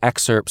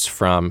excerpts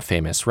from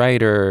famous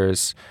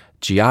writers,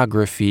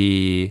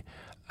 geography,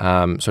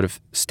 sort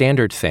of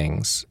standard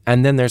things.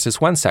 And then there's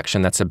this one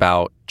section that's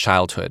about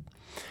childhood.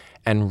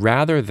 And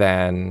rather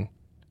than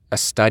a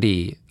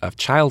study of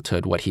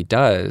childhood, what he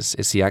does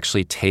is he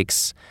actually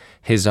takes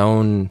his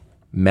own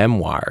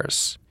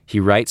memoirs. He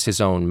writes his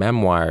own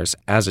memoirs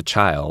as a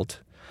child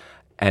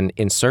and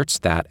inserts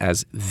that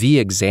as the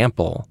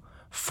example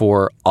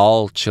for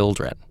all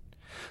children.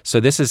 So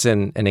this is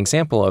an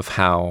example of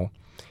how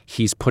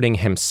he's putting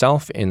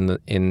himself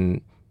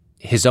in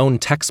his own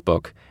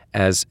textbook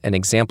as an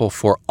example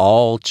for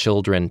all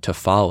children to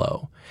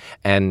follow.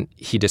 And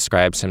he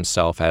describes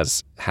himself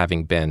as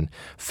having been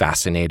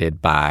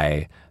fascinated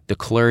by the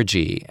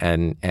clergy,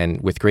 and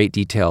with great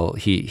detail,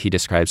 he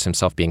describes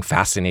himself being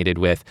fascinated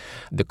with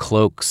the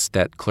cloaks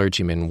that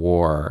clergymen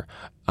wore,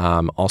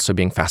 also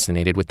being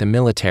fascinated with the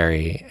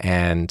military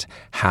and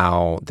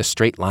how the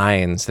straight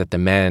lines that the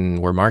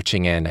men were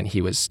marching in, and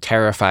he was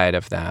terrified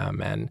of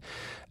them, and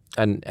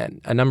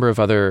a number of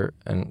other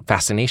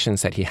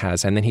fascinations that he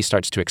has. And then he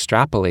starts to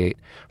extrapolate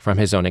from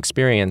his own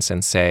experience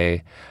and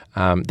say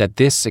that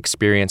this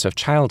experience of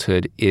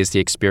childhood is the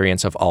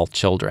experience of all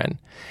children.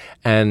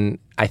 And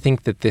I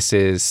think that this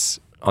is,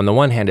 on the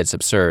one hand, it's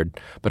absurd,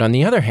 but on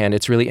the other hand,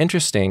 it's really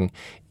interesting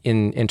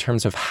in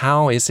terms of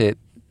how is it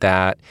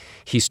that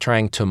he's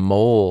trying to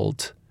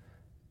mold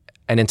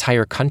an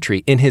entire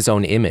country in his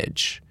own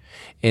image,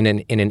 in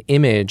an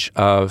image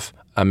of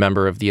a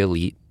member of the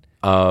elite,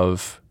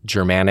 of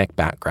Germanic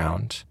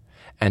background,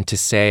 and to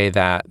say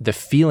that the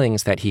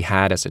feelings that he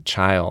had as a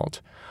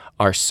child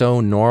are so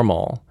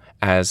normal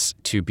as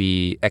to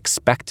be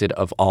expected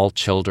of all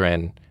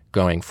children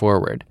going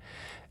forward.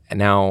 And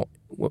now,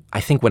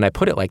 I think when I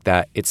put it like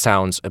that, it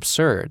sounds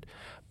absurd,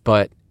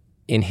 but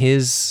in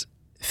his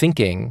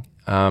thinking,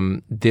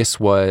 this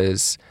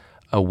was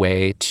a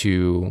way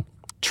to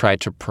try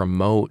to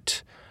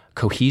promote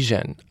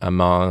cohesion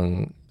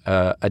among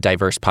a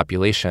diverse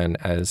population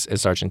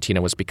as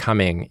Argentina was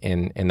becoming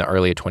in the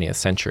early 20th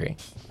century.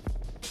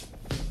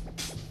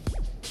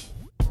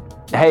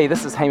 Hey,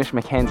 this is Hamish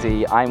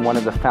McKenzie. I'm one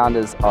of the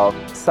founders of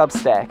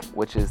Substack,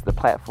 which is the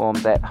platform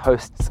that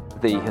hosts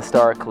the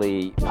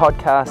Historically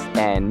podcast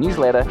and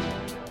newsletter,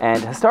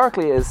 and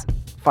Historically is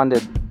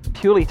funded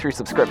purely through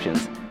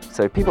subscriptions.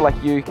 So people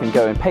like you can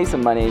go and pay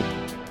some money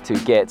to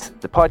get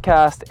the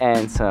podcast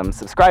and some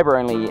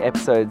subscriber-only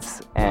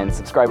episodes and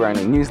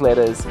subscriber-only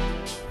newsletters,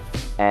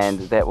 and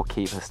that will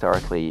keep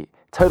Historically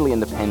totally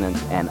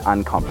independent and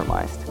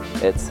uncompromised.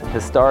 It's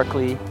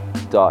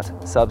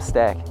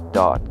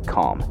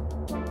historically.substack.com.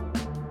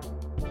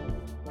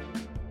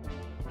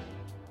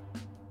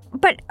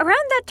 But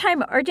around that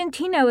time,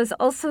 Argentina was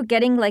also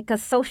getting like a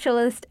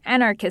socialist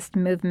anarchist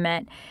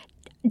movement.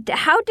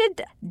 How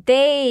did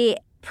they,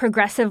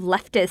 progressive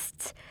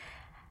leftists,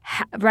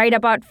 write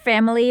about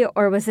family,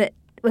 or was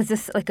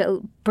this like a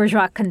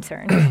bourgeois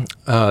concern?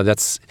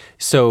 That's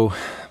so.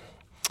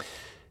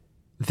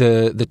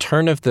 The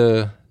turn of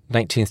the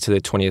 19th to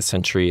the 20th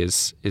century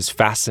is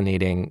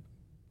fascinating,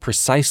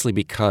 precisely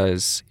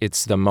because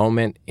it's the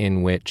moment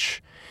in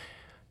which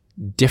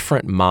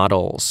different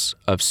models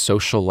of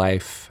social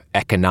life,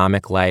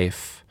 economic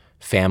life,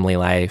 family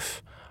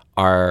life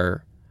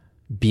are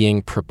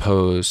being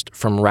proposed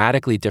from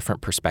radically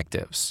different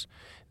perspectives.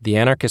 The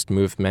anarchist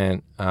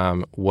movement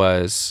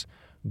was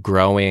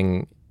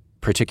growing,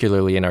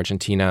 particularly in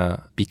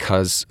Argentina,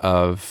 because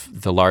of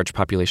the large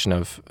population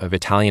of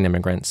Italian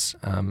immigrants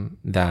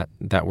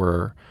that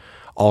were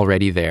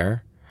already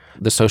there.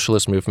 The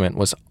socialist movement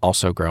was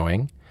also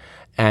growing.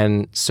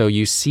 And so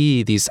you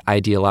see these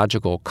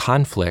ideological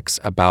conflicts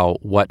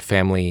about what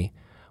family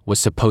was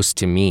supposed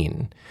to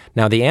mean.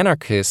 Now, the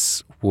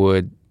anarchists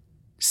would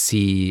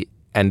see,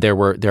 and there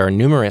are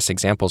numerous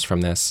examples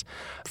from this,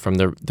 from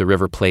the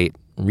River Plate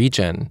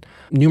region,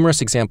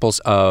 numerous examples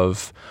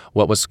of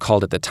what was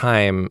called at the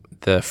time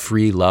the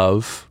free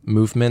love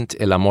movement,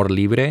 el amor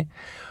libre,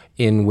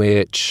 in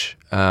which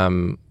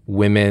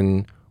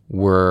women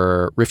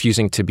were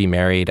refusing to be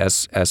married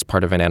as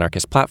part of an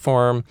anarchist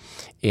platform,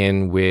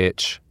 in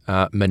which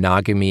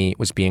monogamy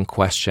was being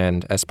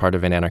questioned as part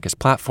of an anarchist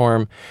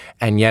platform.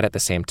 And yet at the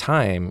same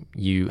time,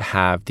 you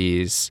have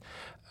these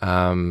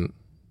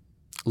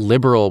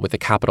liberal, with a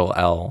capital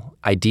L,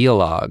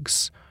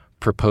 ideologues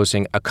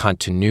proposing a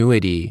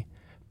continuity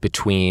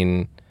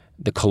between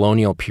the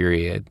colonial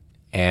period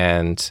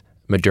and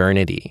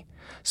modernity.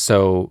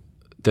 So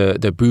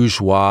the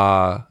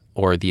bourgeois,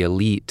 or the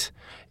elite,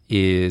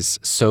 is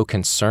so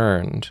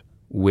concerned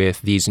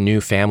with these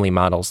new family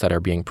models that are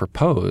being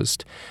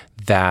proposed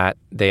that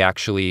they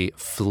actually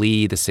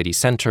flee the city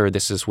center.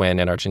 This is when,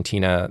 in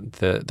Argentina,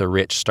 the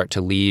rich start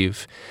to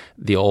leave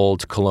the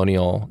old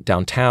colonial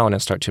downtown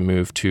and start to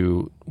move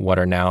to what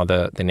are now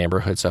the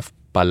neighborhoods of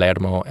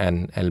Palermo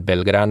and El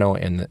Belgrano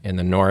in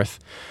the north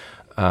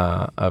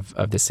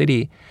of the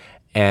city.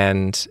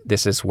 And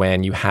this is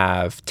when you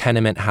have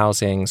tenement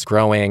housings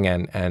growing,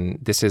 and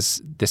this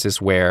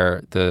is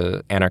where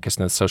the anarchist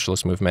and the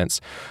socialist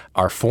movements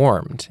are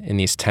formed, in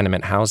these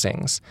tenement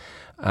housings,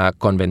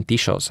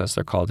 conventillos, as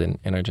they're called in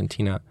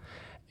Argentina.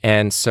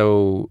 And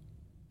so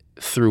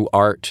through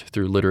art,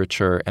 through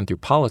literature, and through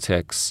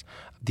politics,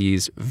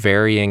 these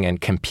varying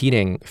and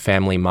competing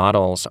family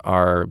models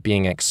are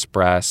being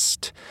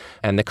expressed,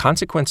 and the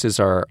consequences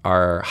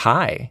are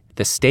high.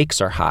 The stakes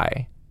are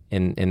high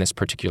in this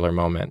particular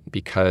moment,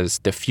 because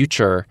the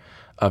future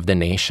of the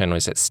nation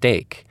was at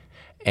stake.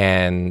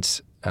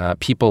 And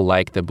people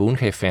like the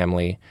Bunge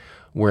family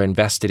were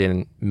invested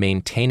in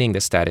maintaining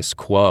the status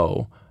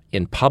quo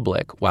in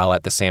public, while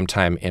at the same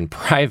time in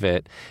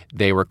private,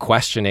 they were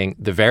questioning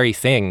the very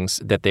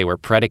things that they were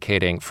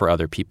predicating for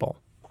other people.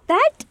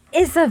 That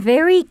is a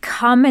very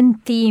common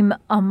theme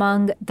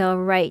among the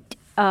right,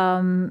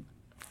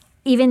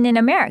 even in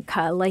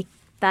America, like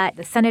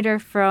the senator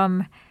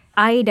from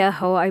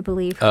Idaho, I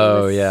believe.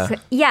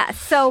 Yeah.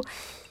 So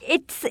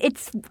it's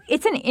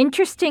an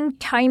interesting,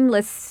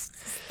 timeless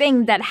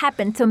thing that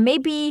happened. So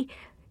maybe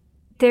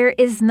there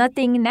is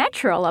nothing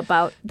natural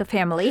about the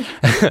family.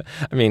 I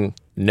mean,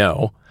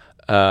 no,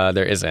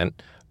 there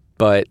isn't.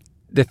 But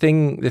the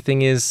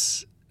thing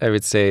is, I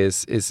would say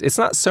is it's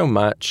not so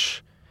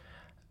much.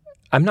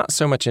 I'm not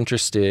so much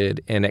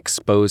interested in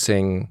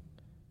exposing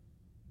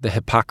the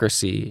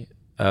hypocrisy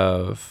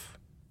of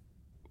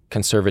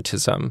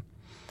conservatism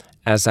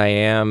as I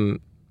am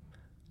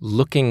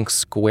looking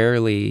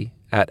squarely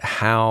at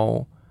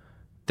how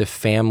the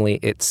family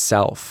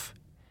itself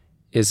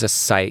is a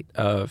site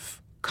of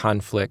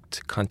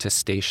conflict,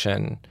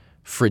 contestation,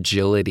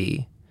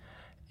 fragility,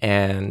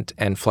 and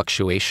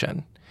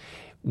fluctuation.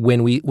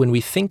 When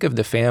we think of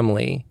the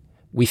family,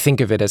 we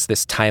think of it as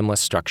this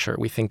timeless structure.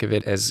 We think of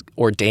it as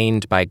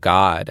ordained by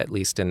God, at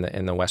least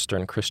in the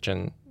Western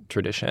Christian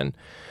tradition.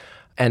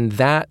 And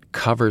that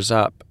covers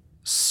up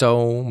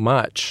so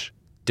much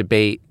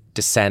debate,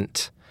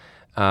 dissent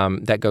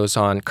that goes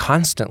on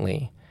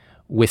constantly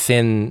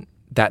within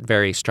that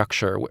very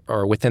structure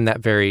or within that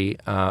very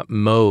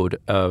mode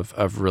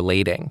of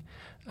relating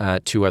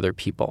to other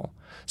people.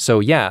 So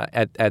yeah,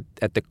 at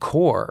the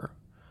core,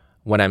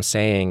 what I'm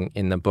saying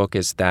in the book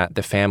is that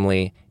the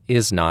family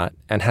is not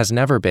and has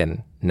never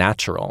been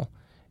natural.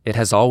 It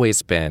has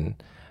always been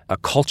a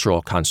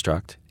cultural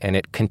construct, and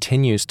it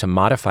continues to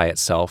modify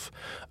itself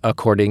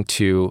according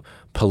to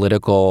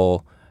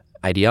political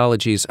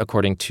ideologies,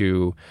 according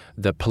to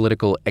the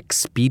political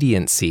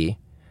expediency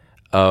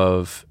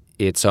of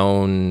its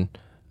own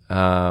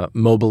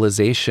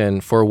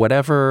mobilization for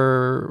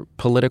whatever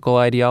political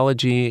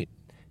ideology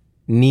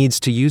needs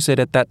to use it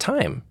at that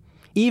time.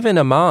 Even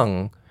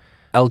among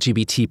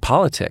LGBT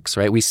politics,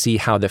 right? We see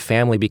how the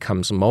family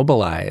becomes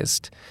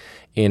mobilized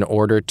in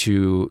order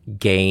to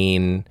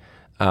gain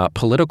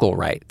political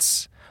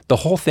rights. The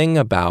whole thing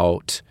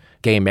about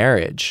gay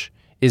marriage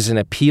is an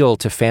appeal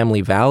to family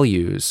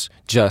values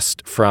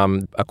just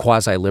from a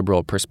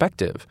quasi-liberal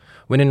perspective,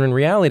 when in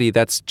reality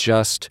that's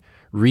just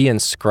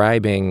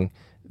reinscribing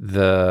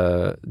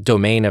the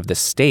domain of the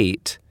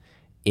state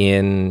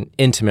in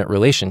intimate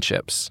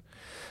relationships.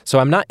 So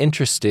I'm not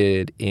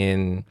interested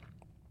in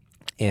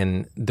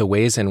the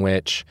ways in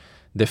which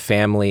the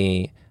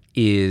family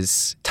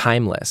is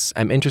timeless.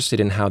 I'm interested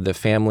in how the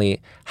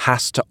family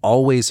has to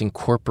always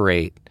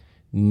incorporate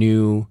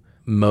new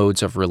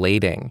modes of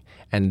relating.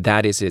 And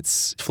that is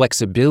its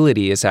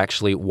flexibility is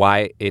actually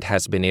why it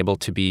has been able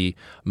to be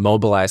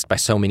mobilized by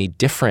so many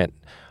different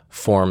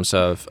forms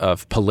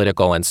of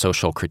political and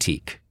social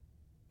critique.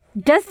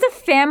 Does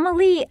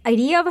the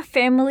idea of a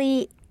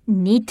family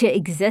need to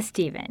exist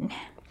even?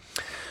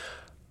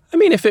 I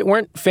mean, if it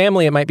weren't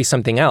family, it might be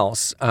something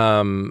else.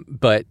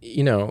 But,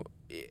 you know,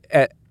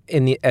 at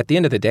the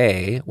end of the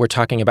day, we're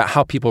talking about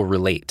how people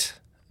relate.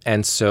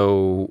 And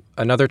so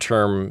another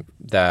term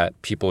that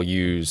people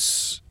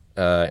use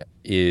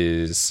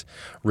is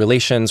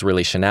relations,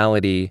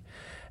 relationality,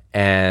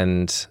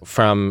 and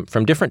from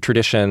different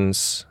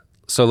traditions.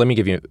 So let me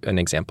give you an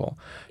example.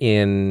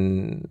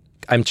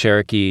 I'm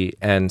Cherokee,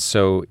 and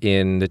so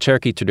in the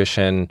Cherokee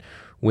tradition,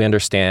 we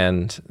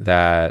understand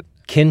that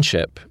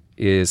kinship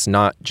is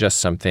not just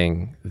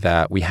something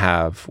that we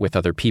have with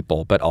other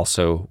people, but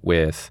also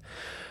with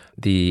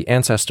the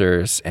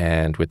ancestors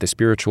and with the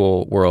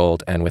spiritual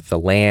world and with the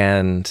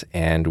land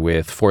and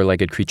with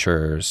four-legged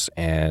creatures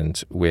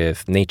and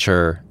with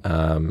nature,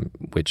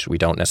 which we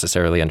don't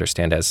necessarily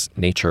understand as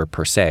nature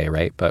per se,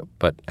 right?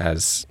 But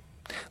as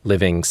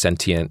living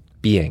sentient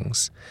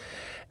beings.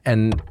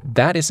 And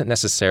that isn't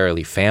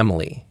necessarily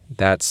family.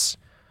 That's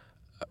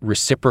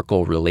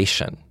reciprocal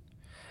relation.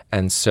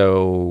 And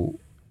so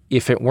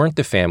if it weren't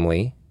the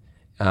family,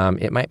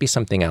 it might be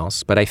something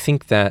else. But I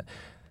think that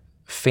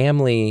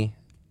family,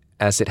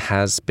 as it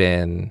has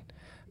been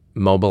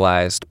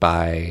mobilized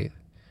by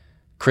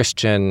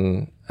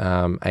Christian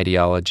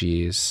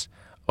ideologies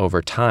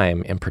over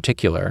time in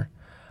particular,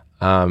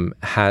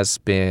 has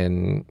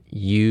been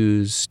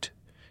used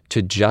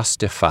to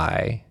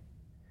justify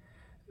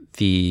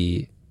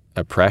the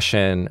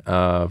oppression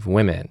of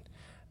women,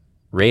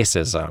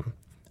 racism,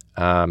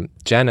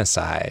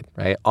 genocide,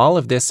 right? All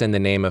of this in the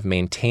name of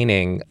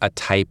maintaining a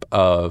type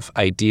of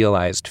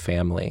idealized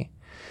family.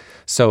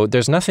 So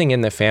there's nothing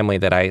in the family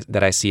that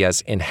I see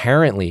as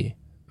inherently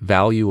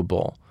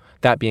valuable.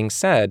 That being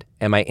said,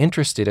 am I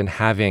interested in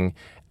having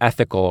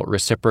ethical,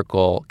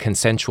 reciprocal,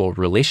 consensual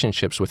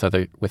relationships with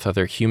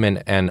other human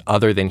and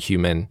other than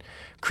human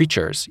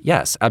creatures?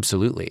 Yes,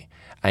 absolutely.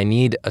 I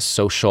need a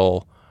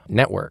social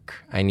network.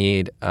 I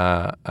need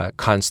a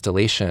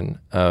constellation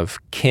of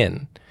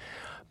kin.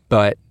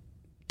 But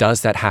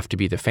does that have to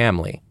be the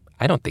family?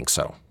 I don't think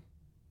so.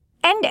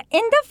 And in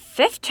the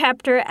 5th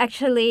chapter,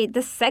 actually,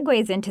 this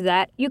segues into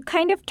that. You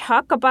kind of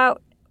talk about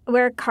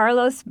where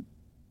Carlos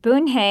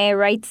Bunge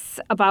writes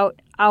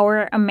about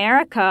our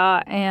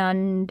America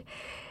and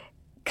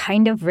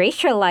kind of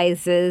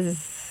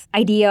racializes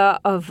idea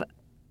of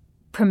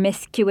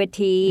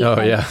promiscuity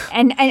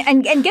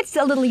and gets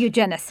a little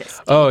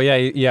eugenicist. Oh,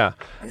 yeah.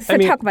 So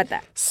talk about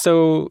that.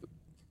 So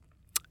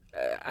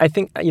I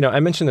think, I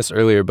mentioned this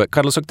earlier, but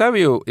Carlos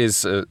Octavio is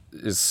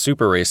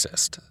super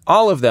racist.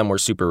 All of them were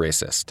super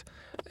racist.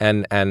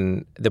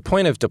 And the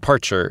point of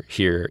departure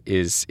here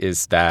is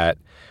that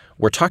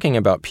we're talking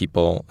about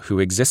people who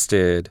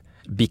existed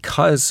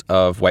because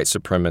of white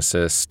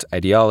supremacist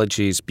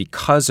ideologies,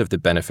 because of the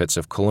benefits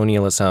of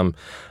colonialism,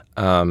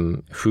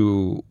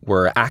 who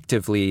were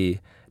actively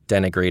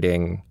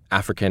denigrating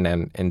African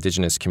and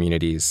indigenous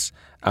communities,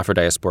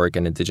 Afro-diasporic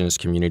and indigenous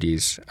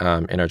communities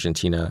in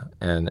Argentina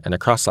and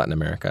across Latin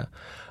America.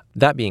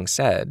 That being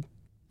said,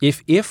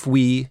 if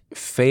we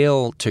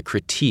fail to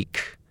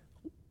critique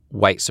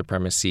white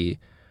supremacy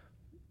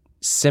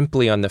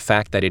simply on the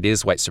fact that it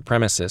is white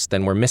supremacist,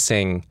 then we're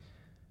missing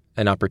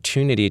an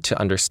opportunity to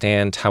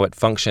understand how it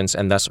functions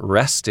and thus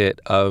wrest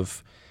it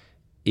of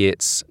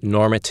its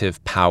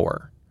normative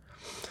power.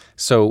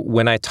 So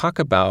when I talk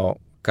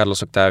about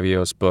Carlos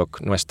Octavio's book,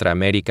 Nuestra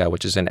América,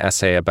 which is an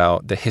essay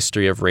about the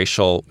history of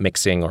racial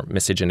mixing or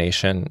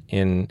miscegenation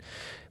in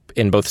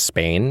both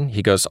Spain,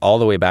 he goes all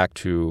the way back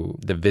to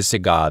the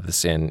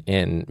Visigoths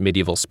in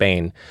medieval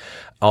Spain,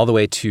 all the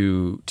way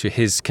to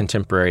his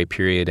contemporary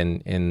period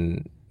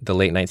in the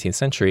late 19th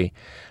century.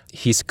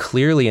 He's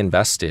clearly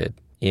invested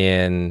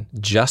in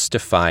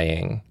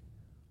justifying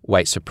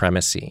white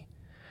supremacy.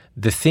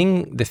 The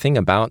thing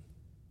about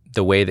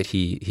the way that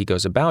he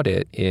goes about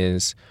it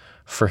is,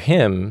 for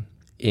him,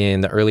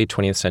 in the early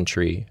 20th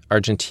century,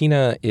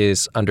 Argentina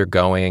is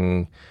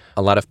undergoing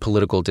a lot of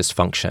political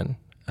dysfunction.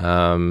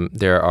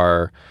 There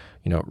are,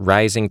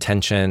 rising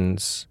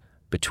tensions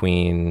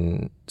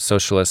between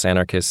socialists,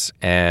 anarchists,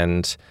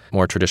 and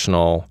more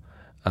traditional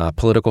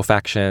political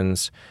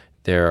factions.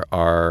 There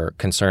are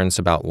concerns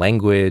about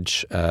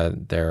language.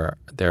 There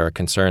are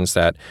concerns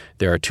that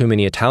there are too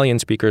many Italian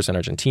speakers in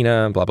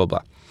Argentina, blah, blah,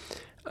 blah.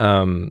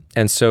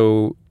 And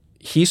so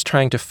he's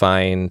trying to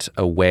find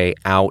a way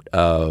out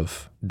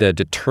of the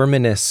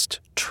determinist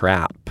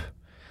trap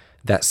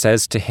that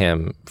says to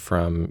him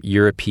from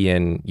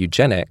European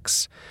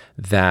eugenics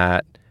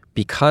that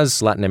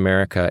because Latin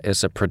America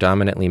is a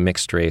predominantly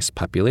mixed-race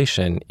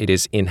population, it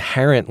is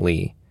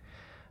inherently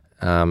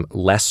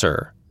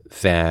lesser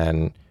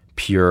than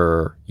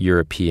pure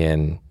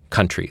European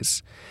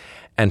countries.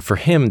 And for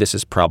him, this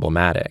is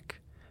problematic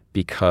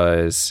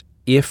because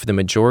if the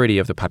majority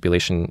of the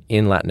population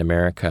in Latin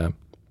America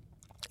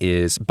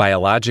is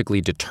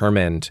biologically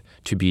determined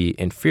to be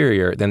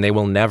inferior, then they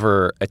will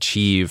never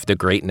achieve the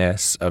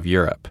greatness of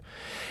Europe.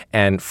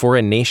 And for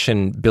a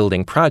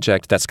nation-building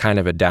project, that's kind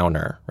of a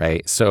downer,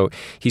 right? So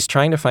he's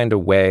trying to find a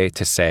way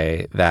to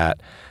say that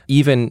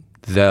even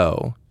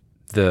though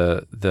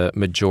the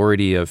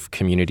majority of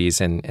communities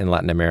in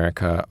Latin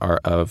America are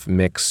of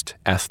mixed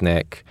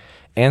ethnic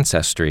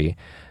ancestry,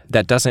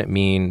 that doesn't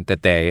mean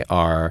that they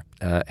are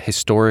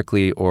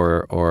historically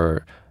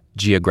or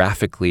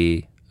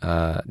geographically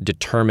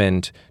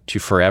determined to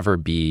forever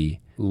be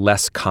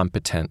less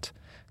competent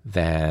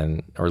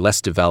than or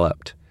less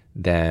developed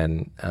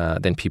than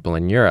people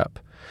in Europe.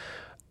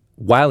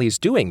 While he's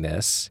doing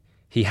this,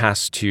 he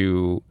has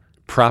to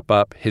prop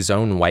up his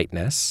own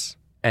whiteness,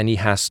 and he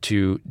has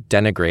to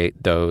denigrate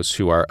those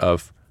who are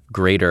of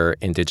greater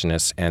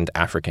indigenous and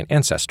African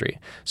ancestry.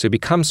 So it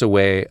becomes a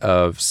way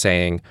of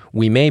saying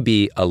we may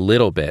be a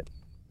little bit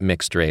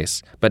mixed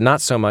race, but not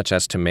so much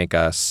as to make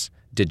us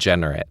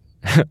degenerate.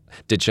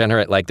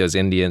 Degenerate like those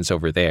Indians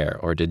over there,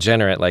 or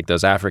degenerate like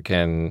those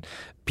African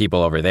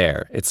people over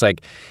there. It's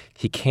like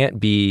he can't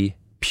be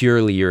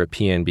purely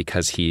European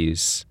because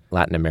he's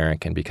Latin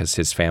American, because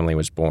his family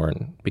was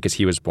born, because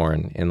he was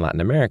born in Latin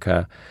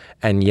America.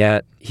 And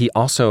yet he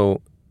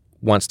also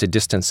wants to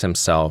distance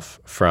himself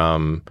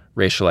from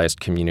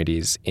racialized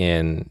communities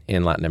in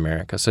Latin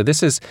America. So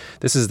this is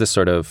the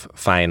sort of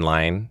fine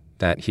line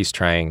that he's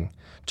trying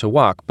to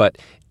walk. But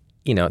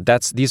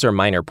these are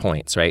minor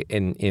points, right?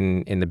 In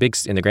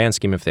the grand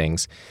scheme of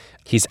things,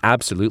 he's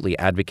absolutely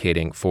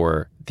advocating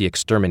for the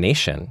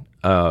extermination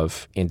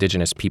of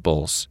indigenous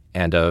peoples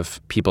and of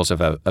peoples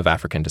of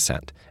African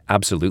descent.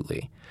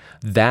 Absolutely.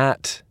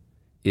 That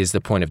is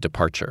the point of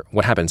departure.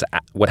 What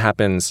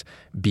happens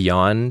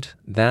beyond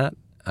that,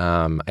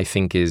 I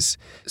think, is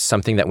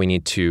something that we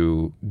need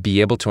to be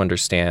able to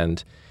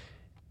understand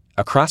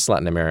across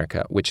Latin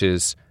America, which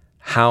is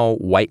how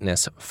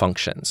whiteness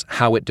functions,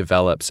 how it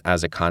develops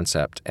as a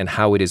concept, and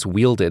how it is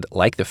wielded,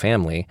 like the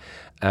family,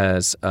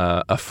 as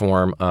a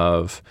form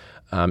of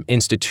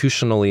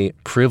institutionally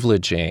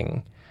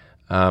privileging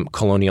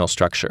colonial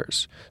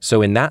structures.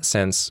 So in that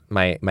sense,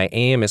 my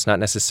aim is not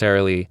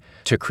necessarily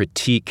to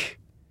critique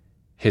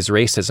his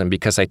racism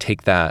because I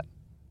take that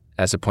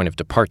as a point of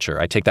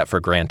departure. I take that for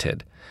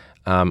granted.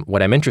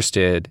 What I'm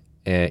interested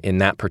in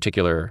that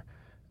particular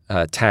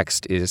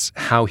text is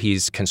how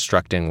he's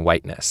constructing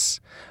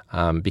whiteness,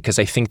 because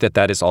I think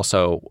that is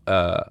also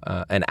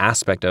an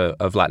aspect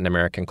of Latin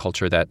American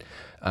culture that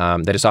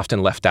is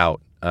often left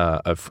out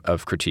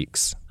of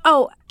critiques.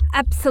 Oh,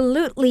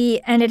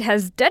 Absolutely, and it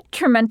has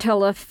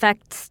detrimental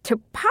effects to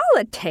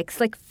politics.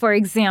 Like, for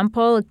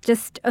example,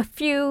 just a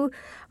few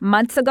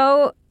months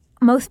ago,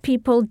 most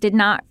people did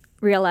not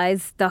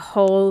realize the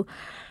whole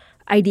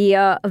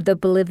idea of the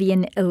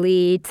Bolivian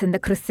elites and the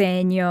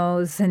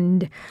cruceños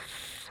and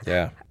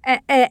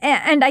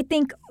and I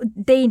think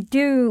we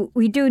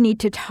do need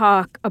to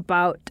talk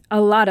about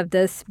a lot of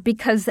this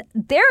because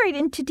their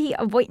identity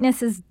of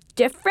whiteness is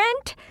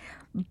different,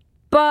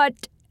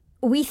 but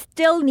we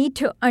still need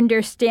to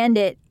understand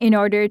it in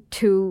order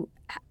to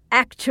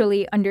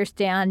actually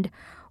understand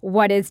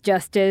what is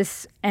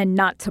justice and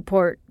not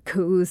support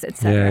coups,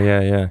 etc.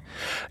 Yeah.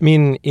 I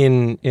mean,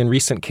 in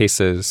recent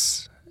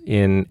cases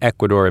in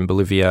Ecuador and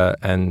Bolivia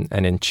and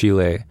in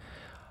Chile,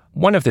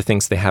 one of the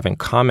things they have in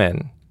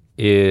common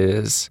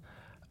is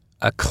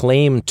a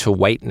claim to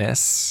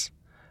whiteness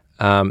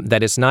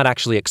that is not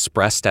actually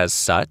expressed as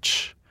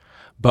such,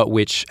 but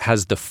which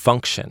has the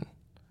function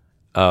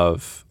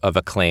of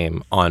a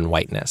claim on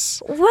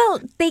whiteness. Well,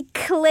 they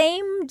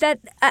claim that,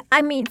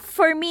 I mean,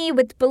 for me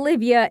with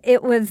Bolivia,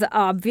 it was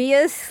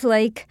obvious.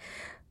 Like,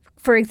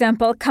 for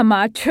example,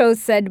 Camacho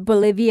said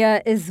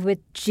Bolivia is with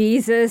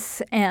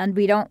Jesus and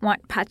we don't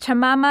want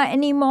Pachamama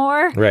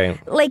anymore. Right.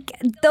 Like,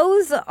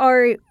 those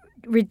are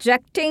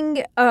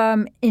rejecting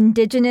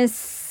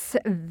indigenous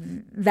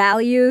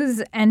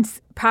values and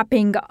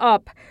propping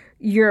up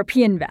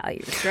European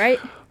values, right?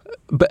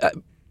 But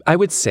I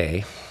would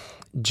say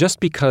just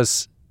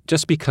because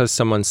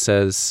someone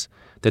says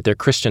that they're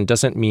Christian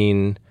doesn't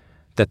mean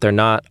that they're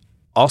not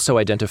also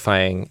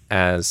identifying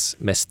as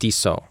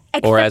mestizo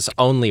or as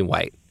only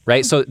white,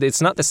 right? So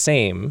it's not the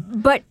same.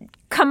 But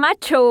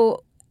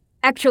Camacho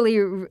actually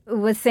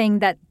was saying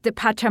that the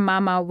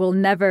Pachamama will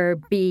never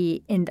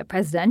be in the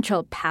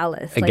presidential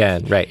palace.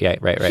 Again, right.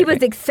 He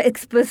was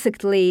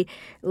explicitly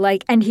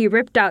like, and he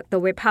ripped out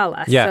the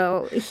Huipala. Yeah.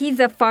 So he's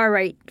a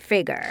far-right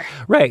figure.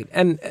 Right.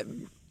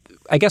 And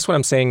I guess what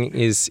I'm saying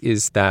is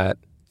that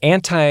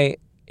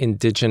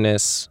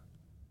anti-indigenous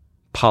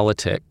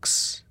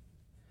politics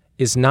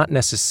is not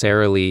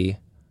necessarily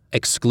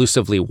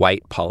exclusively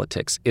white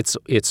politics. It's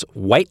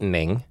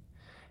whitening,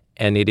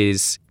 and it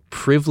is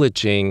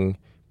privileging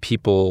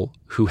people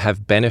who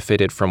have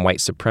benefited from white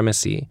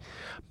supremacy.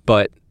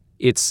 But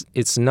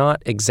it's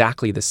not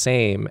exactly the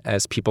same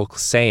as people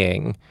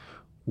saying,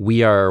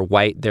 we are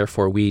white,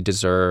 therefore we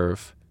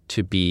deserve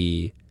to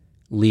be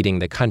leading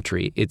the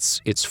country.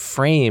 It's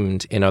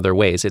framed in other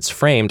ways. It's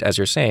framed, as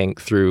you're saying,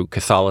 through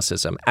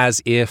Catholicism,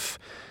 as if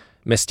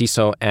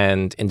mestizo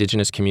and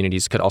indigenous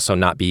communities could also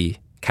not be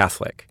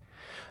Catholic,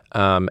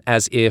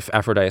 as if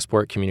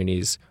Afro-diasporic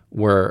communities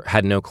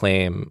had no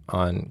claim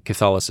on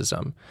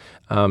Catholicism.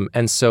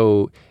 And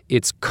so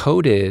it's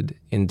coded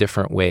in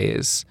different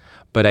ways.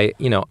 But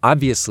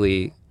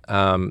obviously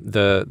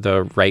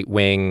the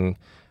right-wing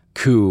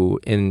coup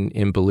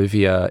in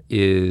Bolivia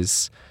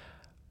is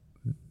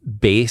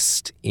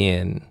based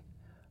in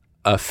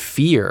a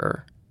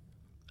fear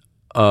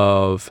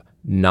of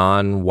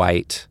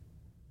non-white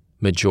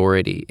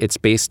majority. It's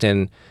based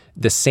in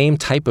the same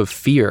type of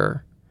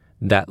fear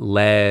that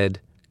led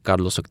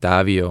Carlos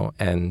Octavio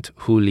and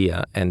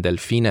Julia and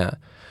Delfina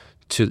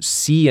to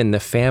see in the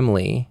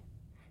family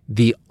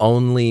the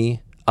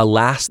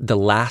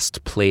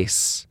last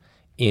place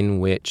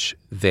in which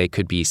they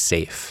could be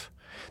safe.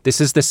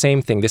 This is the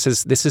same thing. This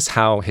is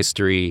how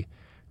history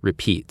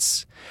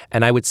repeats.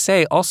 And I would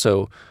say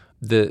also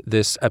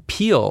this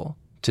appeal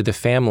to the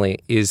family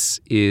is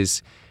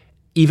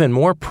even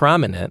more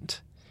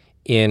prominent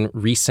in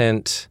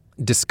recent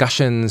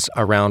discussions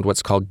around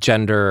what's called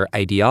gender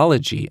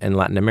ideology in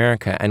Latin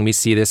America. And we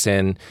see this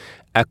in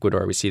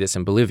Ecuador, we see this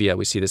in Bolivia,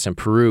 we see this in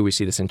Peru, we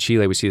see this in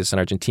Chile, we see this in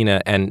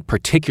Argentina, and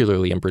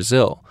particularly in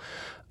Brazil,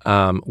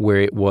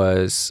 where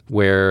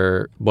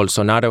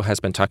Bolsonaro has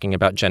been talking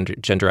about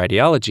gender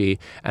ideology,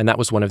 and that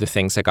was one of the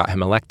things that got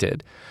him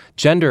elected.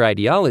 Gender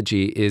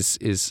ideology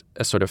is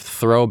a sort of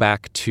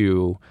throwback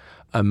to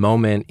a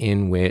moment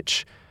in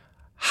which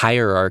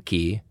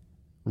hierarchy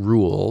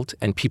ruled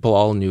and people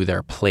all knew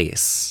their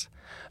place,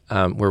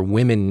 where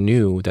women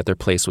knew that their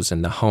place was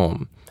in the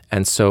home.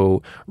 And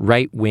so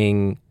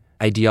right-wing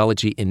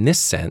ideology in this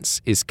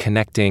sense is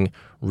connecting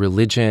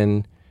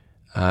religion,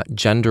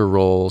 gender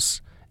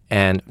roles,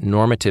 and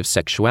normative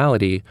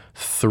sexuality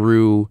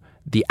through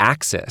the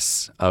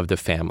axis of the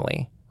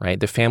family, right?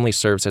 The family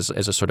serves as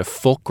a sort of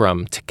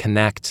fulcrum to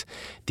connect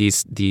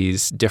these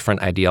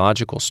different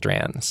ideological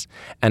strands.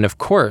 And of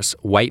course,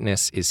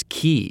 whiteness is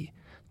key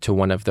to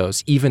one of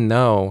those, even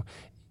though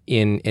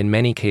in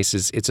many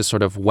cases it's a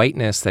sort of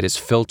whiteness that is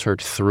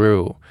filtered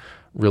through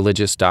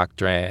religious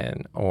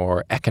doctrine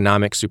or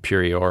economic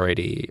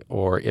superiority,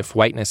 or if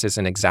whiteness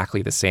isn't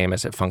exactly the same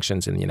as it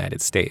functions in the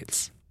United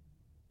States.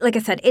 Like I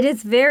said, it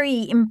is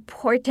very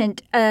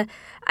important. I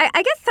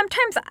guess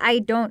sometimes I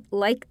don't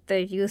like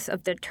the use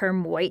of the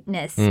term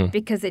whiteness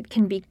because it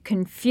can be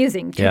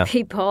confusing to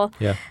people.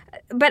 Yeah.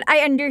 But I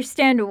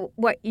understand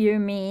what you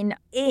mean.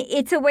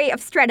 It's a way of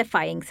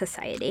stratifying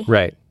society.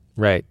 Right.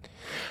 I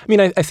mean,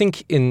 I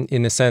think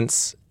in a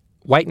sense,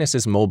 whiteness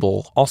is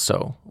mobile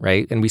also,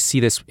 right? And we see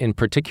this in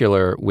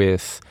particular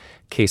with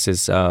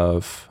cases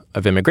of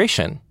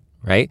immigration,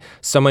 right?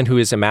 Someone who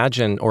is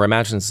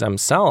imagines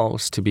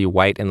themselves to be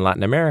white in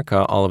Latin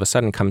America all of a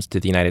sudden comes to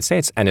the United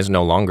States and is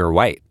no longer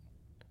white.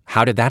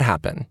 How did that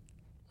happen,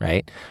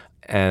 right?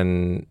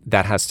 And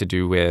that has to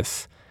do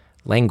with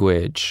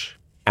language,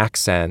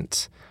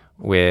 accent,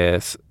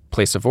 with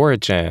place of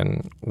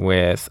origin,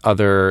 with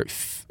other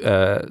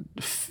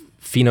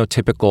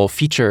phenotypical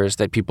features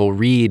that people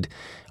read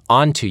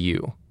onto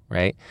you,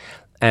 right?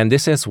 And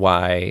this is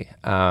why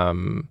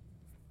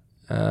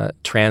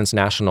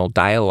transnational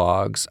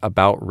dialogues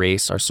about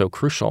race are so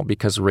crucial,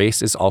 because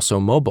race is also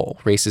mobile.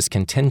 Race is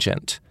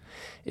contingent.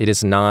 It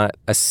is not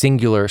a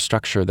singular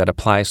structure that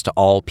applies to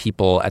all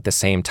people at the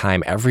same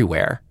time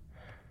everywhere.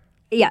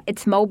 Yeah,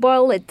 it's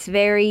mobile. It's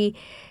very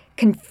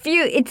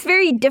It's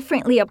very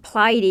differently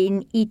applied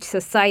in each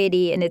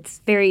society, and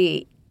it's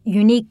very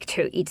unique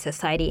to each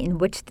society in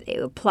which they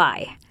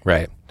apply.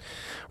 Right.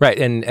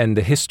 And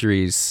the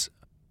histories,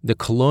 the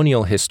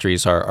colonial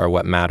histories are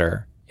what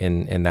matter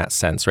in that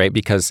sense, right?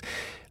 Because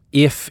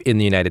if in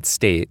the United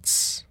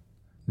States,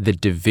 the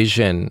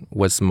division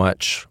was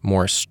much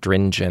more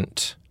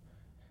stringent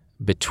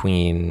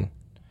between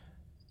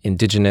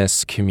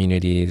indigenous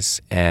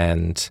communities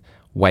and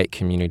white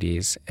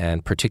communities,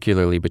 and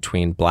particularly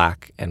between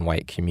black and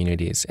white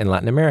communities. In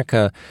Latin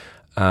America,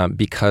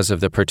 because of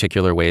the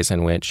particular ways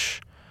in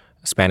which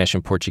Spanish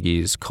and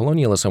Portuguese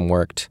colonialism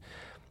worked,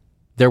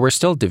 there were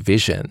still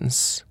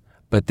divisions,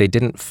 but they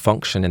didn't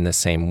function in the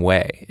same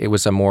way. It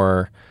was a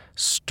more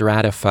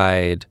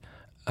stratified,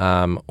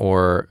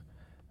 or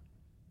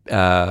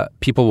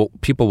people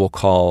will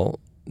call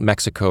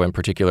Mexico in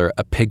particular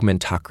a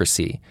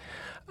pigmentocracy,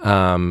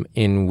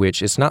 in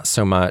which it's not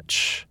so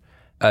much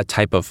a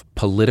type of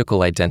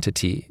political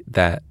identity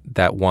that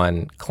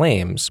one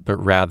claims, but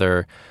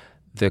rather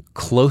the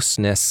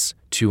closeness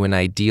to an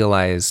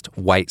idealized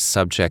white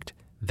subject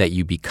that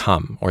you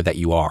become or that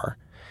you are.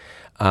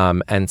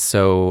 And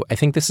so I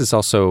think this is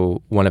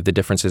also one of the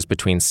differences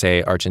between,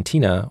 say,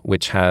 Argentina,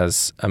 which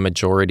has a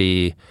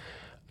majority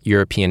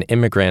European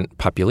immigrant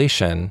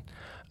population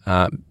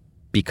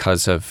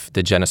because of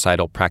the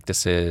genocidal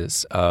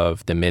practices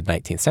of the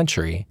mid-19th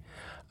century,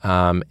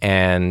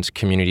 and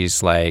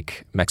communities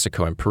like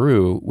Mexico and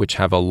Peru, which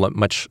have a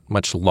much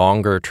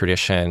longer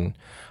tradition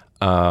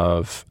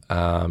of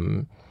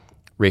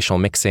racial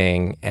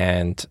mixing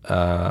and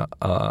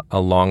a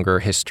longer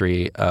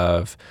history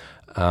of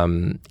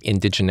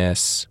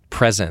indigenous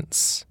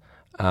presence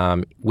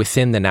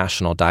within the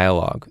national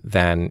dialogue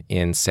than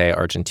in, say,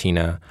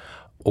 Argentina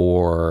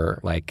or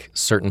like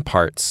certain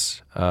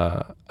parts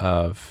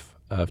of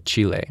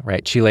Chile,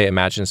 right? Chile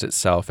imagines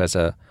itself as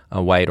a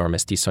white or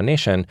mestizo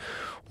nation,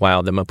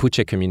 while the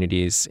Mapuche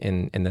communities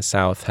in the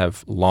South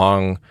have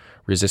long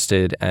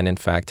resisted and, in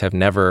fact, have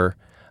never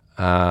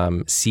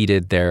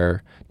ceded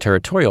their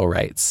territorial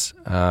rights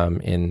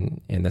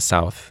in the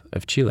south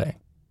of Chile.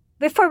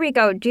 Before we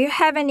go, do you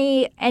have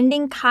any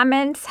ending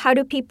comments? How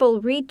do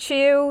people reach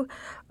you?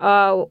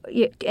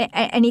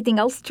 Anything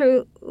else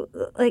to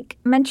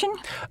mention?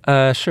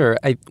 Sure.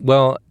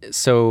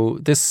 So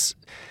this,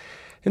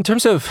 in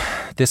terms of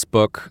this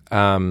book,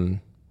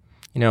 I'm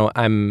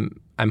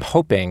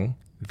hoping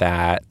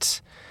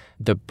that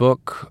the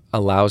book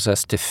allows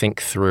us to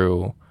think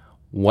through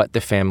what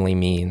the family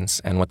means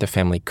and what the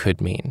family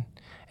could mean.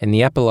 In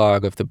the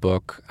epilogue of the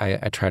book,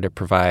 I try to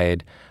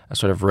provide a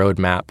sort of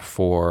roadmap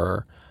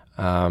for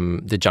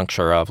the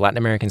juncture of Latin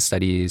American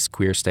studies,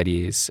 queer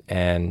studies,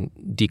 and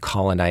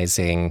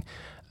decolonizing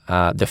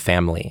the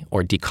family,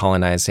 or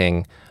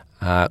decolonizing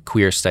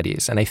queer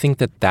studies. And I think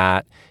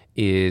that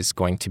is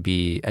going to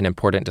be an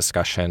important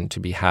discussion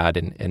to be had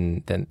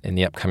in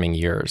the upcoming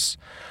years.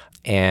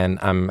 And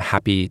I'm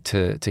happy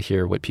to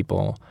hear what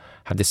people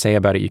have to say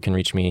about it. You can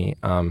reach me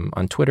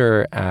on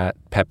Twitter at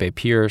Pepe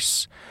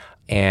Pierce.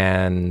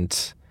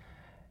 And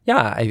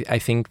yeah, I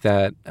think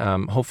that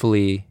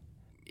hopefully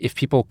if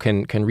people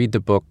can read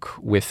the book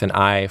with an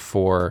eye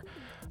for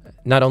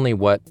not only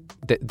what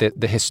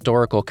the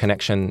historical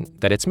connection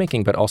that it's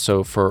making, but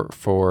also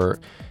for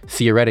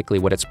theoretically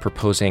what it's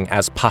proposing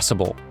as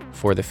possible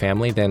for the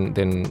family,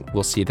 then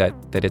we'll see that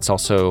it's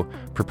also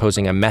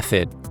proposing a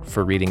method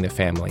for reading the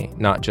family,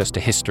 not just a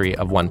history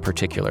of one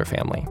particular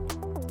family.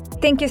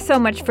 Thank you so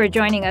much for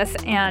joining us,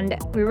 and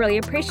we really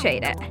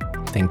appreciate it.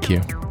 Thank you.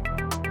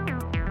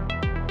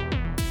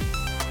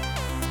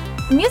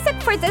 Music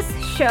for this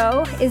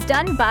show is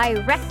done by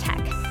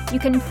Rectech. You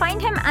can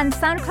find him on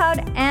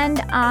SoundCloud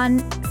and on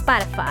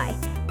Spotify.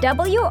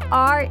 WRECKTECH.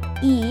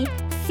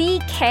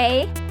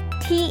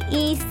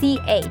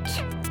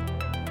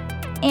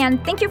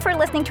 And thank you for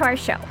listening to our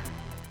show.